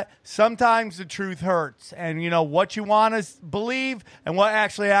what? Sometimes the truth hurts. And you know what you want to believe and what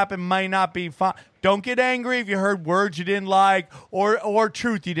actually happened might not be fine. Don't get angry if you heard words you didn't like or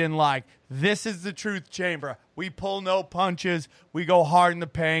truth you didn't like. This is the Truth Chamber. We pull no punches. We go hard in the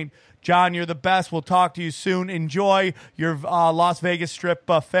paint. John, you're the best. We'll talk to you soon. Enjoy your Las Vegas Strip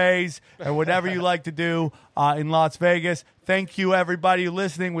buffets or whatever you like to do in Las Vegas. Thank you, everybody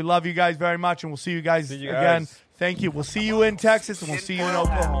listening. We love you guys very much, and we'll see you guys again. Thank you. We'll see you in Texas, and we'll see you in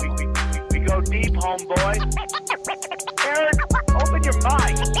Oklahoma. We go deep, homeboy. Aaron, open your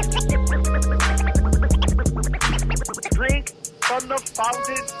mind. Drink from the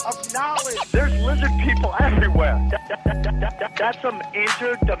fountain of knowledge. There's lizard people everywhere. That's some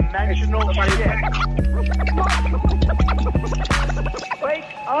interdimensional shit. Wake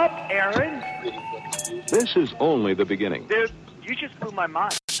up, Aaron. This is only the beginning. Dude, you just blew my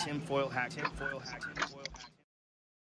mind. Tinfoil Hat.